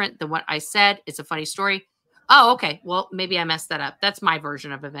little different than what I said. It's a funny story. Oh, okay. Well, maybe I messed that up. That's my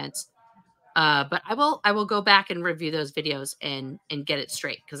version of events. But I will go back and review those videos and get it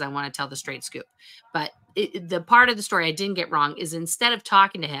straight because I want to tell the straight scoop. But the part of the story I didn't get wrong is instead of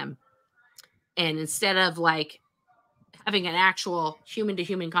talking to him and instead of like having an actual human to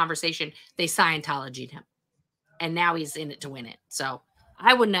human conversation, they Scientology'd him, and now he's in it to win it. So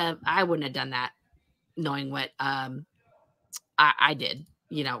I wouldn't have done that, knowing what I did,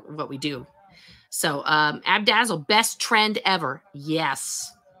 you know, what we do. So Abdazzle, best trend ever. Yes.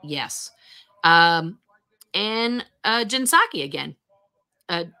 And Jinsaki again.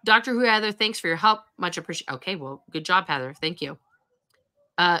 Dr. Who Heather, thanks for your help. Much appreciated. Okay, well, good job, Heather. Thank you.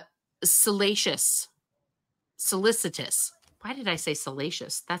 Solicitous. Why did I say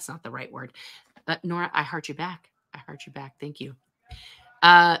salacious? That's not the right word. Nora, I heart you back. Thank you.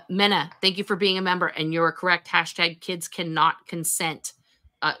 Mena, thank you for being a member. And you're correct. Hashtag kids cannot consent.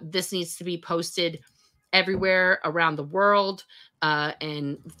 This needs to be posted everywhere around the world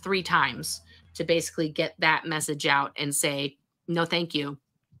and 3 times to basically get that message out and say, no, thank you.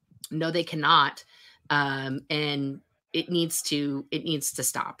 No, they cannot. And it needs to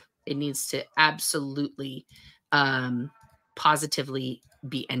stop. It needs to absolutely positively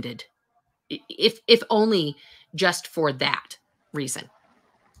be ended. If only just for that reason.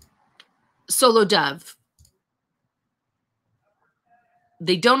 Solo Dove.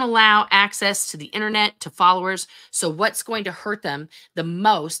 They don't allow access to the internet to followers. So what's going to hurt them the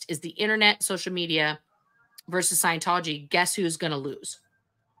most is the internet, social media versus Scientology. Guess who's going to lose?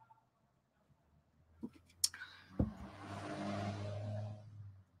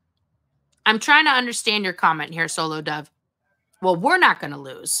 I'm trying to understand your comment here, Solo Dove. Well, we're not going to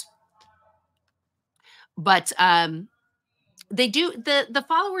lose. But they do, the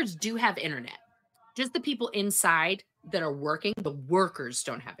followers do have internet. Just the people inside that are working, the workers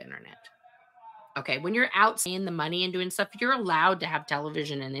don't have internet. Okay, when you're out seeing the money and doing stuff, you're allowed to have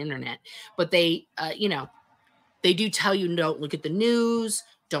television and internet. But they, you know, they do tell you don't look at the news,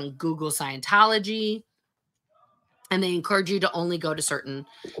 don't Google Scientology. And they encourage you to only go to certain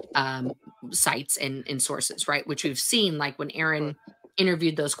sites and sources, right? Which we've seen, like when Aaron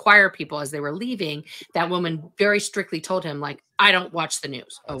interviewed those choir people as they were leaving, that woman very strictly told him, like, I don't watch the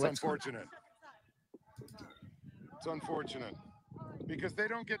news. That's unfortunate. It's unfortunate because they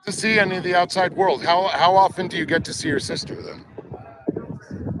don't get to see any of the outside world. How often do you get to see your sister then?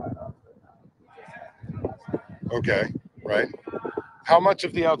 Okay, right. How much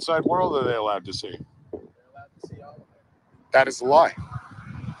of the outside world are they allowed to see? That is a lie.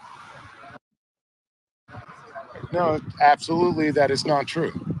 No, absolutely, that is not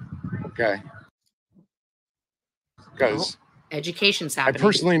true. Okay. Because education's happening. I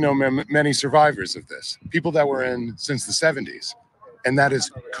personally know many survivors of this, people that were in since the 70s, and that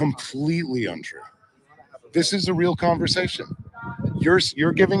is completely untrue. This is a real conversation.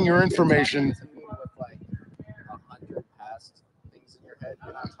 You're giving your information.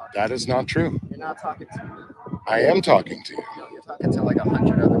 That is not true. You're not talking to me. I am talking to you. No, you're talking to like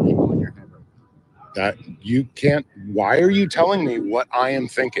 100 other people in your head. That you can't. Why are you telling me what I am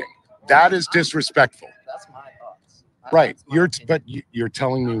thinking? That is disrespectful. That's my thoughts. Right. You're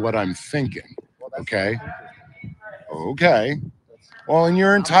telling me what I'm thinking. Okay. Okay. Well, and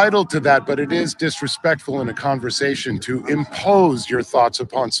you're entitled to that, but it is disrespectful in a conversation to impose your thoughts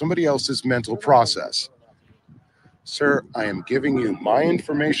upon somebody else's mental process. Sir, I am giving you my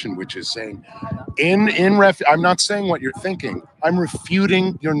information, which is saying I'm not saying what you're thinking. I'm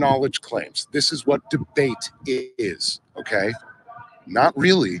refuting your knowledge claims. This is what debate is, okay? Not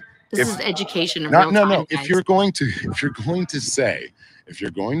really. This is education. No. If you're going to say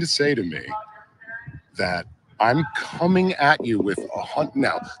to me, that I'm coming at you with a hundred.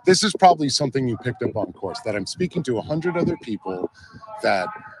 Now, this is probably something you picked up on course, that I'm speaking to 100 other people, that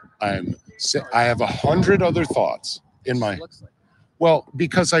I have 100 other thoughts in my, well,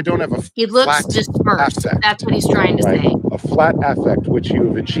 because I don't have a He looks flat dispersed. affect, That's what he's trying to right? say. A flat affect, which you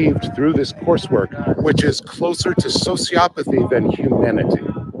have achieved through this coursework, which is closer to sociopathy than humanity.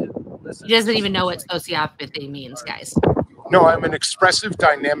 He doesn't even know what sociopathy means, guys. No, I'm an expressive,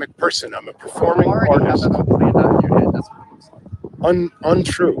 dynamic person. I'm a performing You already have artist. that all planned out in your head. That's what it looks like.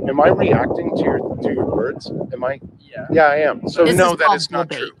 Untrue. Am I reacting to your words? Am I? Yeah. Yeah, I am. So This no, is that called is not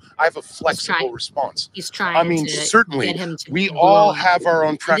bull bait. true. I have a flexible response. He's trying I mean, to certainly, get him to we blow all up. have our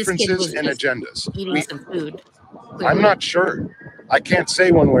own And this kid preferences was and just agendas. eating some food. I'm Clearly. not sure. I can't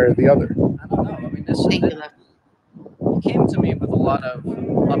say one way or the other. I don't know. I mean, this Thank you, love. you came to me with a lot of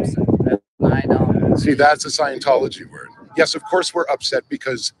upset, and I don't. See, that's a Scientology word. Yes, of course we're upset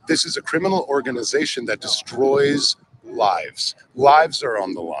because this is a criminal organization that destroys lives. Lives are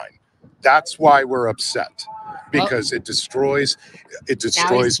on the line. That's why we're upset, because it destroys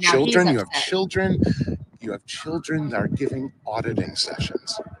now he's children. You have upset. children that are giving auditing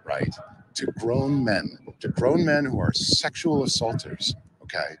sessions, right? To grown men who are sexual assaulters,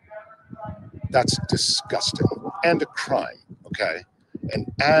 okay? That's disgusting and a crime, okay?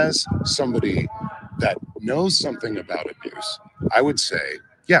 And as somebody that knows something about abuse, I would say,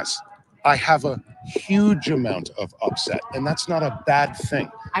 yes, I have a huge amount of upset, and that's not a bad thing.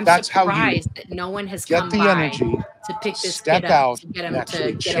 I'm That's how you surprised that no one has get come the by energy, to pick this step kid up, out, to get him and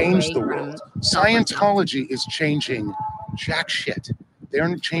actually to get change away the from world. self-harm. Scientology is changing jack shit. They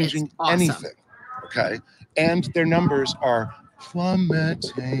aren't changing It's awesome. anything, okay? And their numbers are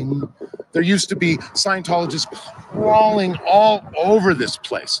plummeting. There used to be Scientologists crawling all over this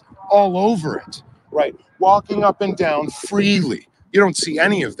place, all over it, right? Walking up and down freely. You don't see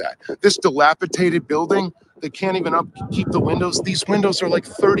any of that. This dilapidated building, they can't even upkeep the windows. These windows are like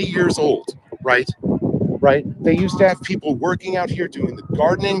 30 years old, right? Right? They used to have people working out here doing the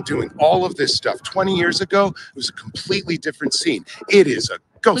gardening, doing all of this stuff. 20 years ago, it was a completely different scene. It is a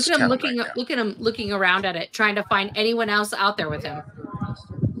ghost Look at him town looking right now. look at him looking around at it, trying to find anyone else out there with him.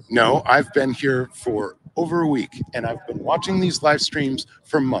 No, I've been here for over a week, and I've been watching these live streams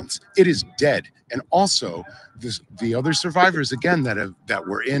for months. It is dead. And also, the other survivors, again, that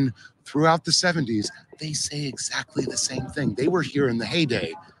were in throughout the 70s, they say exactly the same thing. They were here in the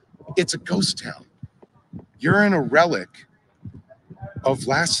heyday. It's a ghost town. You're in a relic of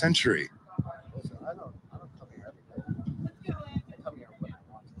last century. Listen, I don't come here every day. I come here when I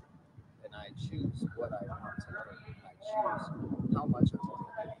want to, and I choose what I want to learn. I choose how much I want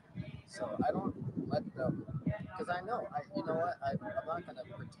to learn. So I don't let them, because I know, you know what, I'm not going to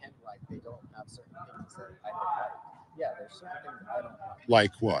pretend like they don't have certain things that I don't like. Yeah, there's certain things I don't like.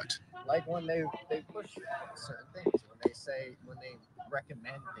 Like what? Like when they push certain things, when they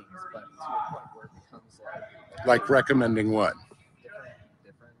recommend things, but to a point where it becomes like recommending what?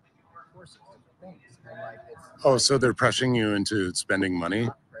 Different courses, different things, and like it's. Oh, so they're pressuring you into spending money?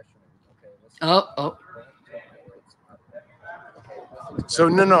 Oh. So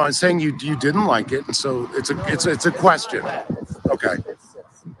no, I'm saying you didn't like it, and so it's a question. Okay.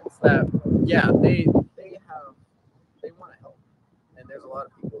 It's that they want to help, and there's a lot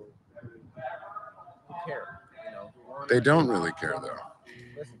of people who care, They don't really care though.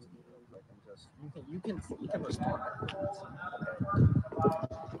 Listen to me real quick and just you can respond. Okay.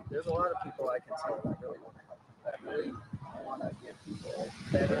 There's a lot of people I can tell that really want to help, that really want to give people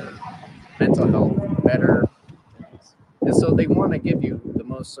better mental health, better things. And so they want to give you the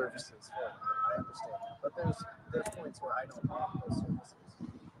most services for it. I understand that. But there's points where I don't want those services.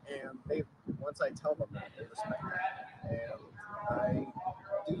 And once I tell them that, they respect that. And I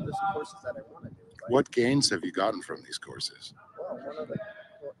do the courses that I want to do. What gains have you gotten from these courses? Well, one of the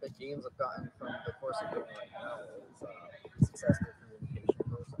gains I've gotten from the course I'm doing right now is successful communication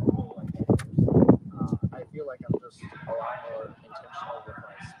course. I feel like I'm just a lot more intentional with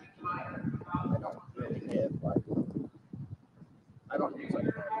my speaking. I don't really get I don't use like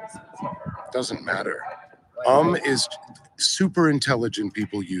stuff like that. Doesn't matter. Is super intelligent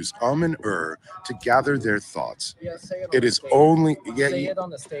people use and to gather their thoughts. Yeah, say it is only say it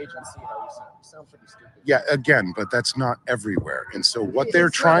on the stage and see how you sound. You sound pretty stupid. Yeah, again, but that's not everywhere. And so what they're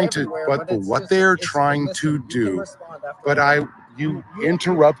trying to do, but you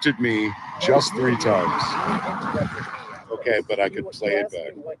interrupted me just 3 times. Okay, but I could play it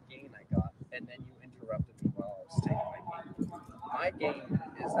back. What gain I got, and then you interrupted me while I was saying my gain. My gain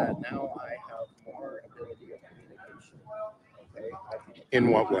is that now I have more ability of communication. Okay. In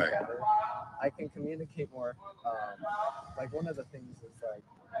what way? I can communicate more. Like one of the things is like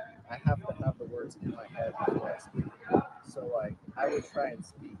I have to have the words in my head before I speak. So like I would try and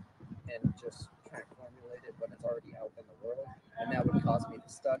speak and just try and formulate it when it's already out in the world, and that would cause me to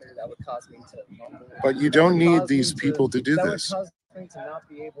stutter. That would cause me to mumble. But you don't need these people to do that this. That would cause me to not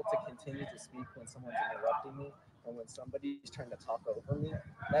be able to continue to speak when someone's interrupting me. And when somebody's trying to talk over me,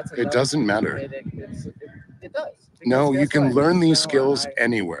 that's it doesn't matter. It does. No, you can learn these skills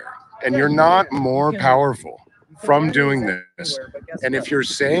anywhere, and you're not more powerful from doing this. And if you're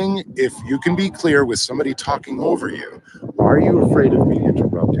saying, if you can be clear with somebody talking over you, why are you afraid of me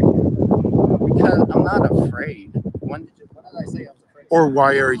interrupting you? Because I'm not afraid. When did I say I was afraid? Or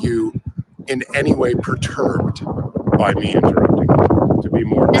why are you in any way perturbed by me interrupting you? To be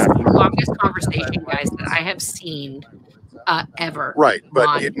more This is accurate. the longest conversation, guys, that I have seen ever. Right,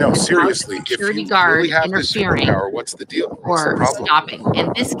 but no, seriously, if security you guard really have this interfering superpower, what's the deal? What's the or problem? stopping.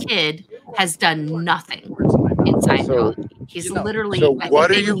 And this kid has done nothing in Scientology. He's literally. So what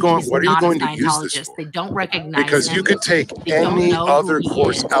are you going? He's What are you not a going to use this Scientologist. for? They don't recognize Because him. you could take They don't any know other who he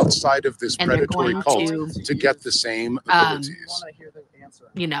course is. outside of this And they're predatory going cult to, to get the same abilities.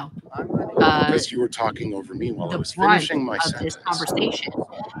 you know, Because you were talking over me while I the was brunt finishing my of sentence. this conversation,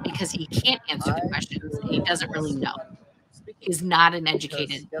 because he can't answer the questions. He doesn't really know. He's not an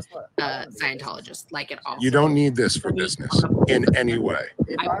educated Scientologist, like at all. You don't need this for business in any way.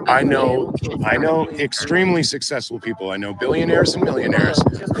 I know extremely successful people. I know billionaires and millionaires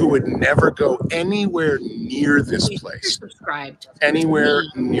who would never go anywhere near this place. Subscribed. Anywhere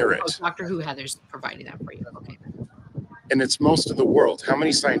near it. Doctor Who Heather's providing that for you. Okay. And it's most of the world. How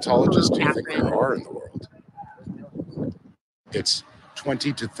many Scientologists do you think there are in the world? It's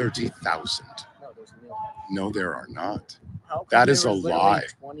 20 to 30,000. No, there are not. That is a lie.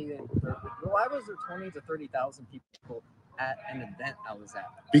 Why was there 20 to 30,000 people at an event I was at?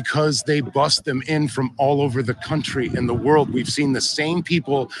 Because they bust them in from all over the country and the world. We've seen the same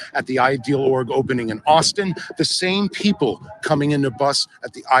people at the Ideal Org opening in Austin, the same people coming in the bus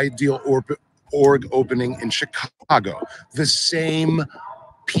at the Ideal Org opening in Chicago. The same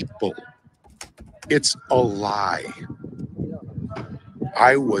people. It's a lie.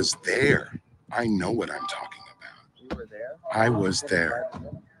 I was there. I know what I'm talking about. I was there.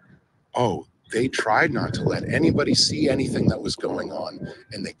 Oh, they tried not to let anybody see anything that was going on,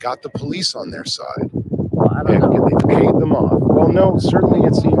 and they got the police on their side. And they paid them off. Well, no, certainly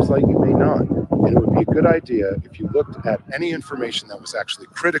it seems like you may not. And it would be a good idea if you looked at any information that was actually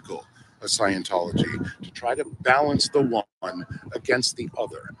critical of Scientology to try to balance the one against the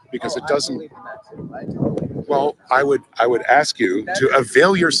other, because it doesn't. Well, I would ask you to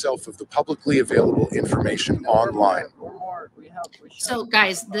avail yourself of the publicly available information online. So,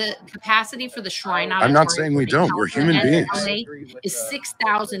 guys, the capacity for the Shrine I'm not saying we don't. We're human beings. Is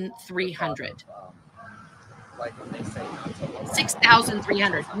 6,300.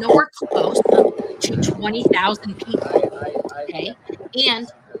 6,300. Nowhere close to 20,000 people. Okay, and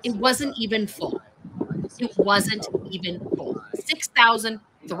it wasn't even full. It wasn't even full.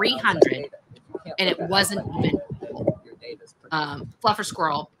 6,300, and it wasn't even full. Fluffer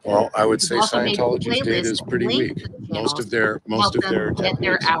Squirrel. Well, I would say Scientology's data is pretty weak. Most of their get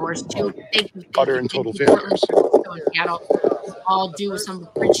their hours too. Thank you. Utter and total failures. I'll do some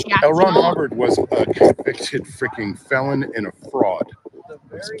rich chat. L. Ron Hubbard was a convicted freaking felon and a fraud.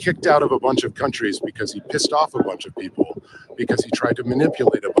 He was kicked out of a bunch of countries because he pissed off a bunch of people, because he tried to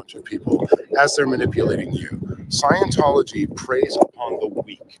manipulate a bunch of people as they're manipulating you. Scientology preys upon the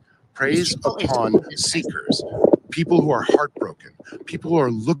weak, preys upon seekers, people who are heartbroken, people who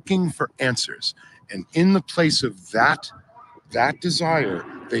are looking for answers. And in the place of that desire,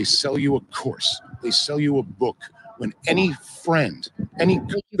 they sell you a course, they sell you a book. When any friend, any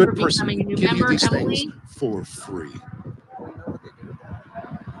good person can give you these things for free.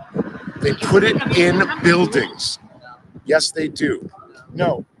 They put it in buildings. Yes, they do.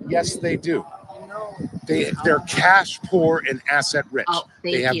 No, yes, they do. They're cash poor and asset rich.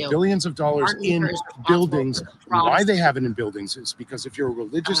 They have billions of dollars in buildings. Why they have it in buildings is because if you're a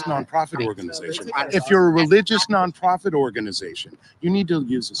religious nonprofit organization, you need to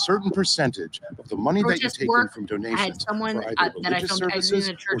use a certain percentage of the money that you take in from donations for either religious services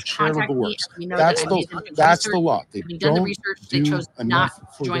or charitable works. That's the law. They don't do enough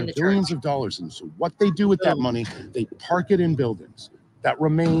for their billions of dollars. And so what they do with that money, they park it in buildings that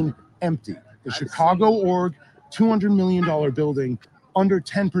remain empty. The Chicago Org, $200 million building, under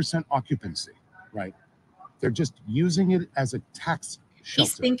 10% occupancy, right? They're just using it as a tax shelter.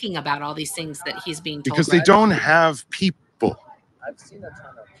 He's thinking about all these things that he's being told. Because they don't have people. I've seen a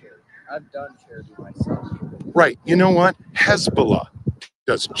ton of charity. I've done charity myself. Right. You know what? Hezbollah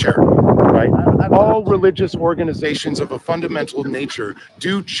does charity. right? All religious organizations of a fundamental nature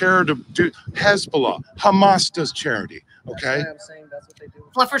do charity. Hezbollah, Hamas does charity. Okay. I'm saying that's what they do.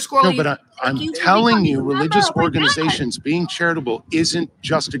 Fluffer Squirrel, No, but I'm you for telling becoming you, a religious member. Oh my God. organizations being charitable isn't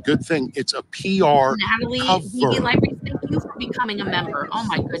just a good thing. It's a PR Natalie, cover. BB Library, thank you for becoming a member. Oh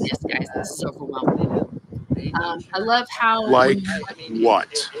my goodness, guys, this is overwhelming. I love how Like when you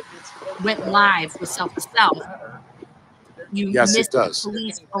what? went live with Self to Self, you Yes, it missed the does.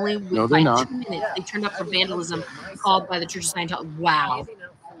 police only No, they're by not. 2 minutes. They turned up for vandalism called by the Church of Scientology. Wow,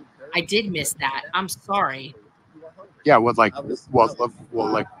 I did miss that. I'm sorry. Yeah, what like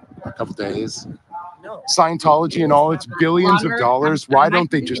like a couple days. Scientology and all its billions of dollars. Why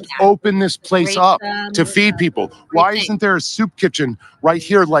don't they just open this place up to feed people? Why isn't there a soup kitchen right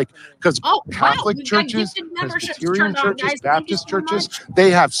here? Like, because Catholic churches, Presbyterian churches, Baptist churches,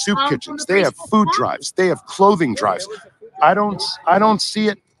 they have soup kitchens. They have food drives. They have clothing drives. I don't see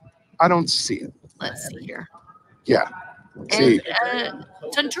it. I don't see it. Let's see here. Yeah. And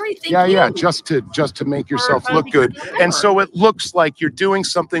Tanturi, thank you. Yeah, just to make yourself look good. And so it looks like you're doing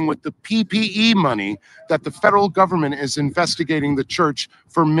something with the PPE money that the federal government is investigating the church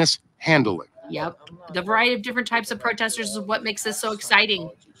for mishandling. Yep. The variety of different types of protesters is what makes this so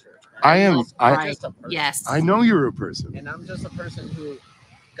exciting. Yes. I know you're a person. And I'm just a person who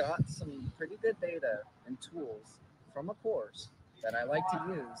got some pretty good data and tools from a course that I like to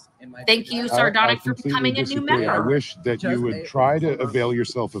use in my. Thank you, Sardonic, for becoming a new member. I wish that you would try to avail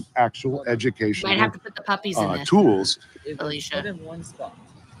yourself of actual educational might have to put the puppies in this. Tools. Alicia. Put in one spot.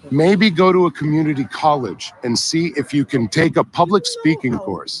 Maybe go to a community college and see if you can take a public speaking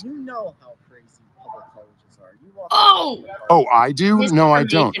course. You know how crazy public colleges are. Oh, I do? No, I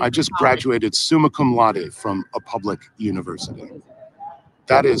don't. I just graduated summa cum laude from a public university.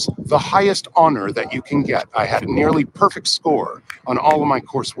 That is the highest honor that you can get. I had a nearly perfect score on all of my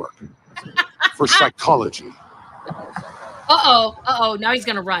coursework for psychology. Uh-oh. Now he's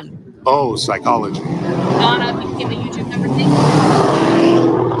going to run. Oh, psychology. Donna became a YouTube member. Thank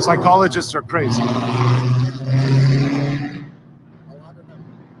you. Psychologists are crazy. A lot of them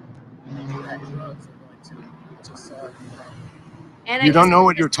that drugs are going to solve the problem. And you don't know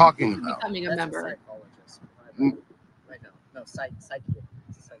what you're talking about. Becoming a member.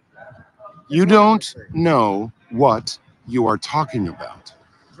 You don't know what you are talking about.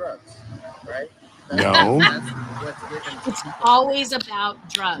 Drugs, right? No. It's always about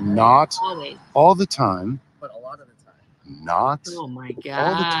drugs. Not always. All the time. But a lot of the time. Not oh my God.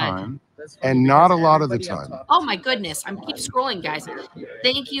 all the time. And not a lot of the time. Oh my goodness. I'm keep scrolling, guys.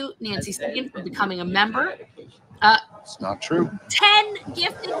 Thank you, Nancy Stegan, for becoming a member. It's not true. 10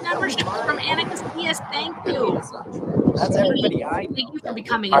 gifted memberships from Anna Casillas. Thank you. That's everybody I know. Thank you for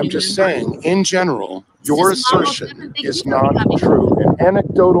becoming a I'm new just member. saying, in general, your assertion is not true. And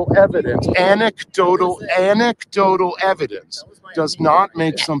anecdotal evidence does not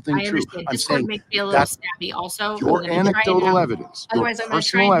make something true. I'm saying that also. your anecdotal evidence, your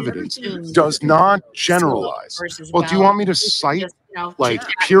personal evidence does not generalize. Well, do you want me to cite like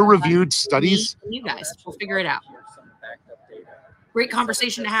peer-reviewed studies? You guys, we'll figure it out. Great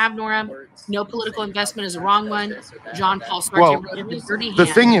conversation to have, Nora. No political investment is a wrong one. John Paul Sartre wrote in the dirty hand. The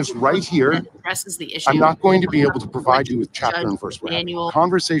thing is, right here, addresses the issue. I'm not going to be able to provide you with chapter and verse. We're having a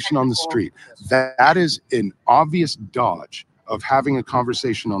conversation on the street. That is an obvious dodge of having a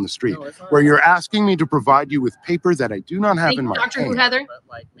conversation on the street, where you're asking me to provide you with paper that I do not have in my Dr. hand. Heather? But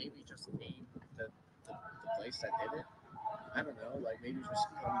like maybe just name the place that did it. I don't know. Like maybe just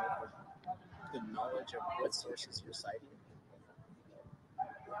come with the knowledge of what sources you're citing.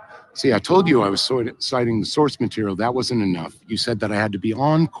 See, I told you I was citing the source material. That wasn't enough. You said that I had to be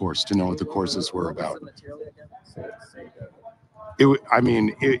on course to know what the courses were about.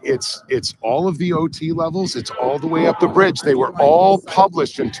 It's all of the OT levels. It's all the way up the bridge. They were all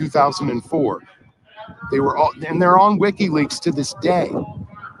published in 2004. They were all, and they're on WikiLeaks to this day.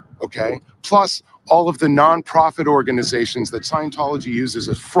 Okay. Plus all of the nonprofit organizations that Scientology uses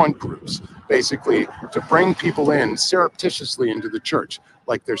as front groups, basically to bring people in surreptitiously into the church,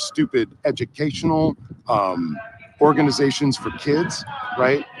 like their stupid educational organizations for kids,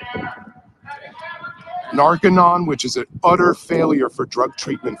 right? Narcanon, which is an utter failure for drug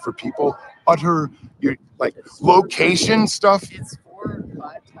treatment for people, like location stuff. It's 4 or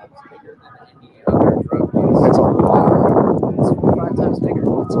 5 times bigger than any other drug. That's a lie. It's 4 or 5 times bigger.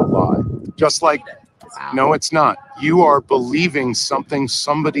 It's a lie. Just like, no, it's not. You are believing something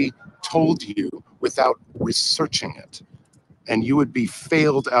somebody told you without researching it. And you would be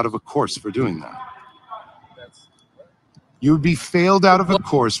failed out of a course for doing that. You would be failed out of a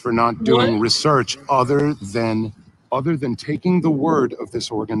course for not doing research other than other than taking the word of this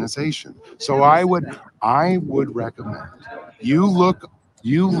organization. So I would recommend you look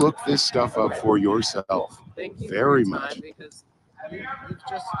this stuff up for yourself. Thank you very for your much. time, because you've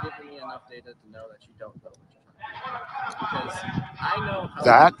just given me enough data to know that you don't know what you're talking about. Because I know how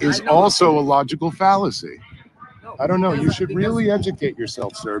That is I know also a logical fallacy. No, I don't know. You should really educate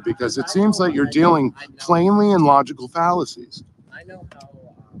yourself, sir, because it seems like you're dealing plainly in logical fallacies. I know how.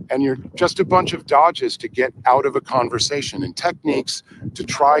 And you're just a bunch of dodges to get out of a conversation and techniques to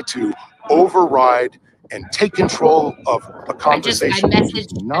try to override and take control of a conversation. I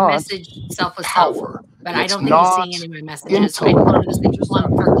messaged selfless self, Power. but And I it's don't think he's not seeing any of my messages. So I intellect. told him to say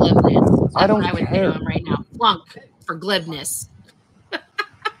flunk for glibness. I That's don't what I would say care. to him right now. Flunk for glibness.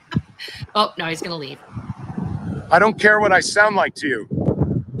 Oh, no, he's going to leave. I don't care what I sound like to you.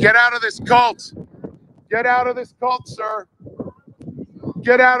 Get out of this cult. Get out of this cult, sir.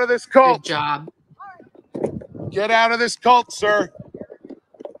 Get out of this cult. Good job. Get out of this cult, sir.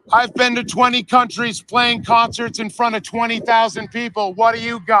 I've been to 20 countries playing concerts in front of 20,000 people. What do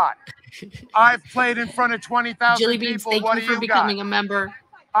you got? I've played in front of 20,000 Jilly Beans, people. thank What you do for you got? becoming a member.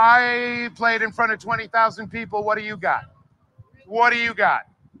 I played in front of 20,000 people. What do you got? What do you got?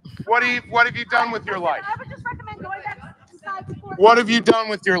 What have you done with your life? I would just recommend going back inside before. What have you done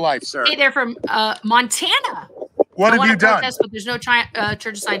with your life, sir? Hey, they're from Montana. What I have want you to done? protest, but there's no Church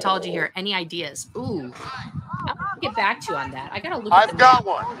of Scientology here. Any ideas? Ooh, I'll get back to you on that. I got to look at I've the got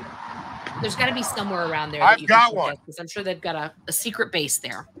map. one. There's got to be somewhere around there. I've that you got can one. protest, because I'm sure they've got a secret base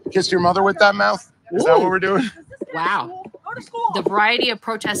there. Kissed your mother with that mouth? Is that what we're doing? Wow. Go to school. The variety of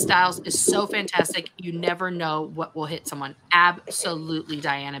protest styles is so fantastic. You never know what will hit someone. Absolutely,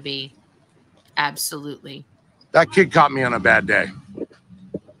 Diana B. Absolutely. That kid caught me on a bad day.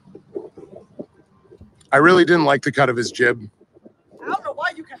 I really didn't like the cut of his jib. I don't know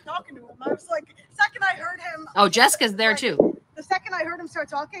why you kept talking to him. I was like, second I heard him. Oh, Jessica's there too. The second I heard him start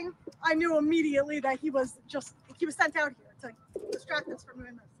talking, I knew immediately that he was sent out here to distract us from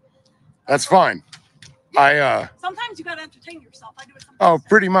doing this. That's fine. Sometimes you gotta entertain yourself. I do it sometimes. Oh,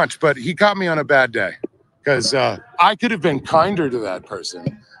 pretty much. But he caught me on a bad day because I could have been kinder to that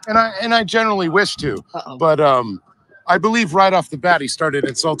person, and I generally wish to. But I believe right off the bat he started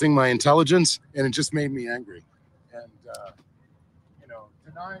insulting my intelligence, and it just made me angry. And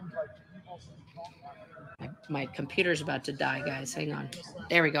denying My computer's about to die, guys. Hang on.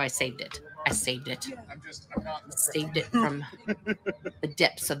 There we go. I saved it. I saved it. I'm not Saved it from the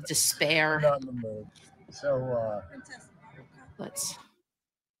depths of despair. not in the mood. So Let's.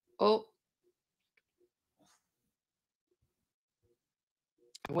 Oh.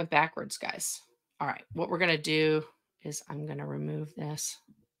 I went backwards, guys. All right. What we're going to do is I'm going to remove this.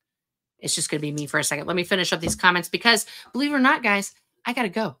 It's just going to be me for a second. Let me finish up these comments because, believe it or not, guys, I got to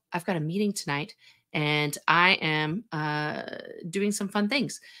go. I've got a meeting tonight and I am doing some fun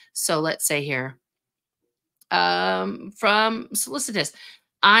things. So let's say here from Solicitous,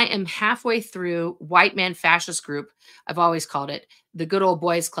 I am halfway through White Man Fascist Group. I've always called it the Good Old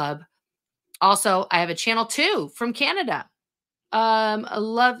Boys Club. Also, I have a channel 2 from Canada. I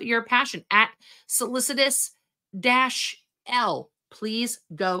love your passion at Solicitous-L. Please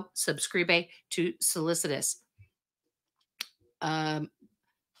go subscribe to Solicitous.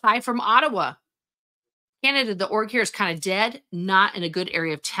 Hi from Ottawa, Canada. The org here is kind of dead, not in a good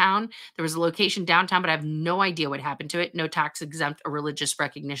area of town. There was a location downtown, but I have no idea what happened to it. No tax exempt or religious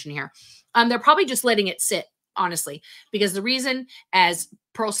recognition here. They're probably just letting it sit, honestly, because the reason, as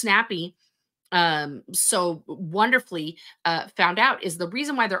Pearl Snappy so wonderfully found out, is the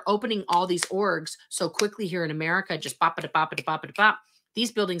reason why they're opening all these orgs so quickly here in America, just bop.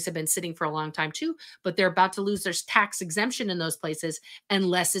 These buildings have been sitting for a long time too, but they're about to lose their tax exemption in those places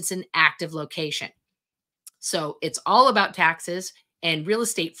unless it's an active location. So it's all about taxes and real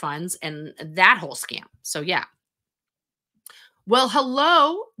estate funds and that whole scam. So yeah. Well,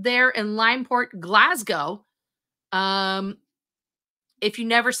 hello there in Limeport, Glasgow. If you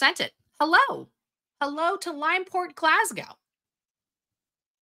never sent it, hello. Hello to Limeport, Glasgow.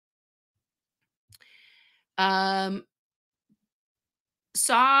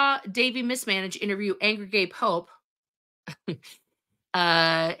 Saw Davey Mismanage interview Angry Gay Pope.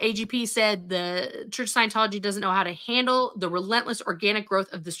 AGP said the Church of Scientology doesn't know how to handle the relentless organic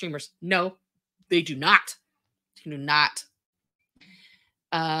growth of the streamers. No, they do not. They do not.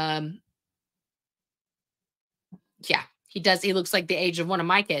 Yeah, he does. He looks like the age of one of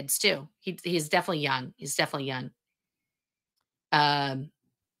my kids too. He's definitely young. He's definitely young.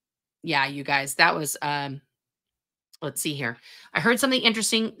 Yeah, you guys, that was Let's see here. I heard something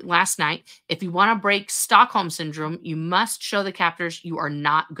interesting last night. If you want to break Stockholm syndrome, you must show the captors you are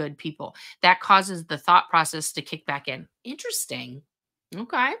not good people. That causes the thought process to kick back in. Interesting.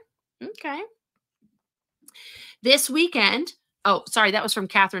 Okay. Okay. This weekend, oh, sorry, that was from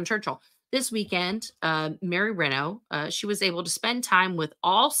Catherine Churchill. This weekend, Mary Renault, she was able to spend time with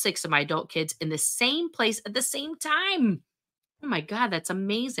all 6 of my adult kids in the same place at the same time. Oh my God, that's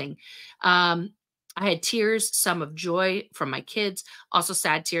amazing. I had tears, some of joy from my kids, also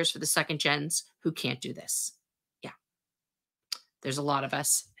sad tears for the second gens who can't do this. Yeah. There's a lot of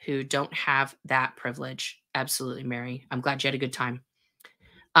us who don't have that privilege. Absolutely, Mary. I'm glad you had a good time.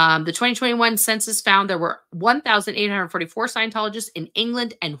 The 2021 census found there were 1,844 Scientologists in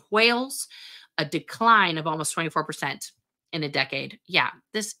England and Wales, a decline of almost 24% in a decade. Yeah,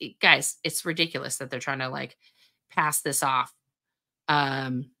 this, guys, it's ridiculous that they're trying to like pass this off. Yeah,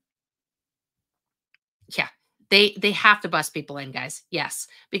 they have to bust people in, guys. Yes,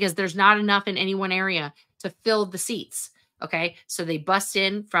 because there's not enough in any one area to fill the seats. Okay, so they bust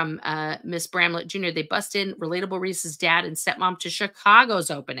in from Miss Bramlett Jr. They bust in Relatable Reese's dad and stepmom to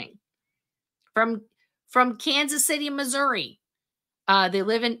Chicago's opening from Kansas City, Missouri. They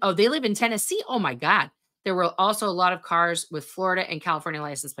live in Tennessee. Oh my God, there were also a lot of cars with Florida and California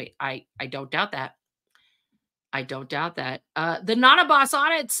license plate. I don't doubt that. I don't doubt that. The Nana Boss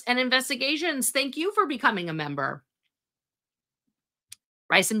audits and investigations. Thank you for becoming a member.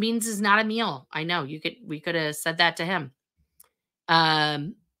 Rice and beans is not a meal. I know we could have said that to him.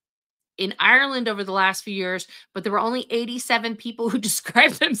 In Ireland over the last few years, but there were only 87 people who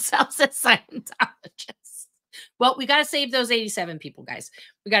described themselves as Scientologists. Well, we got to save those 87 people, guys.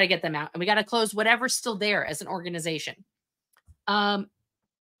 We got to get them out, and we got to close whatever's still there as an organization. Oh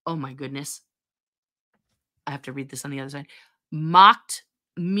my goodness. I have to read this on the other side. Mocked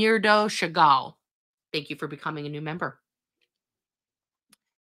Mirdo Chagall. Thank you for becoming a new member.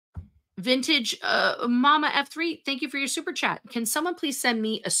 Vintage Mama F3, thank you for your super chat. Can someone please send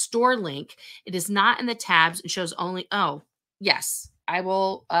me a store link? It is not in the tabs. It shows only, oh, yes, I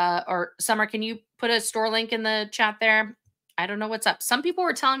will. Or Summer, can you put a store link in the chat there? I don't know what's up. Some people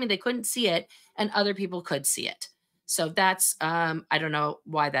were telling me they couldn't see it and other people could see it. So that's, I don't know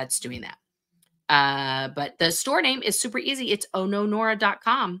why that's doing that. But the store name is super easy. It's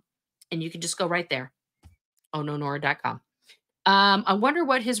ononora.com. And you can just go right there. ononora.com. I wonder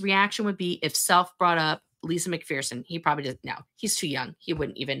what his reaction would be if Self brought up Lisa McPherson. He probably doesn't. No, he's too young. He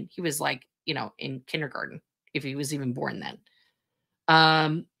wouldn't even, he was like, you know, in kindergarten if he was even born then.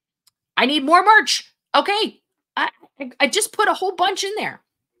 I need more merch. Okay. I just put a whole bunch in there.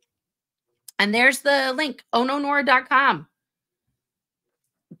 And there's the link, ononora.com.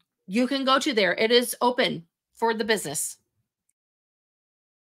 You can go to there. It is open for the business.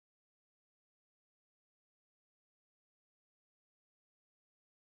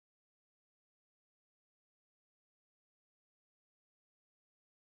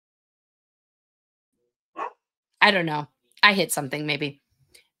 I don't know. I hit something maybe.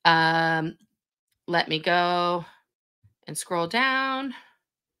 Let me go and scroll down.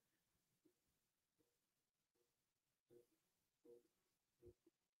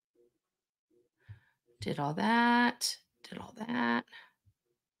 Did all that. Did all that.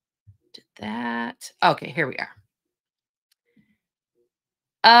 Did that. Okay, here we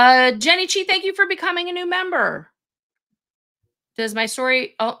are. Jenny Chi, thank you for becoming a new member. Does my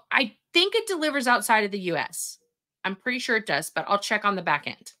story, oh, I think it delivers outside of the US. I'm pretty sure it does, but I'll check on the back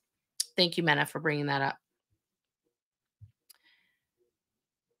end. Thank you, Mena, for bringing that up.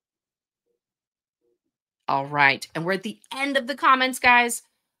 All right. And we're at the end of the comments, guys.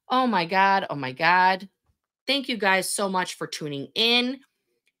 Oh my God. Oh my God. Thank you guys so much for tuning in.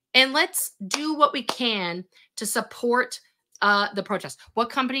 And let's do what we can to support the protest.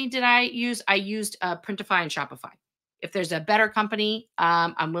 What company did I use? I used Printify and Shopify. If there's a better company,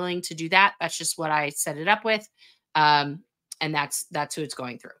 I'm willing to do that. That's just what I set it up with. And that's who it's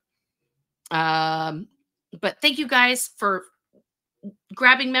going through. But thank you guys for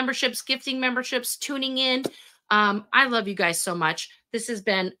grabbing memberships, gifting memberships, tuning in. I love you guys so much. This has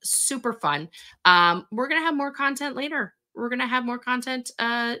been super fun. We're going to have more content later. We're going to have more content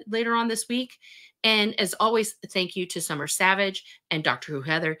later on this week. And as always, thank you to Summer Savage and Dr. Who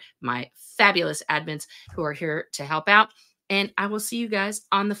Heather, my fabulous admins who are here to help out. And I will see you guys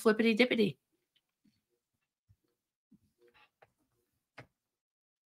on the flippity dippity.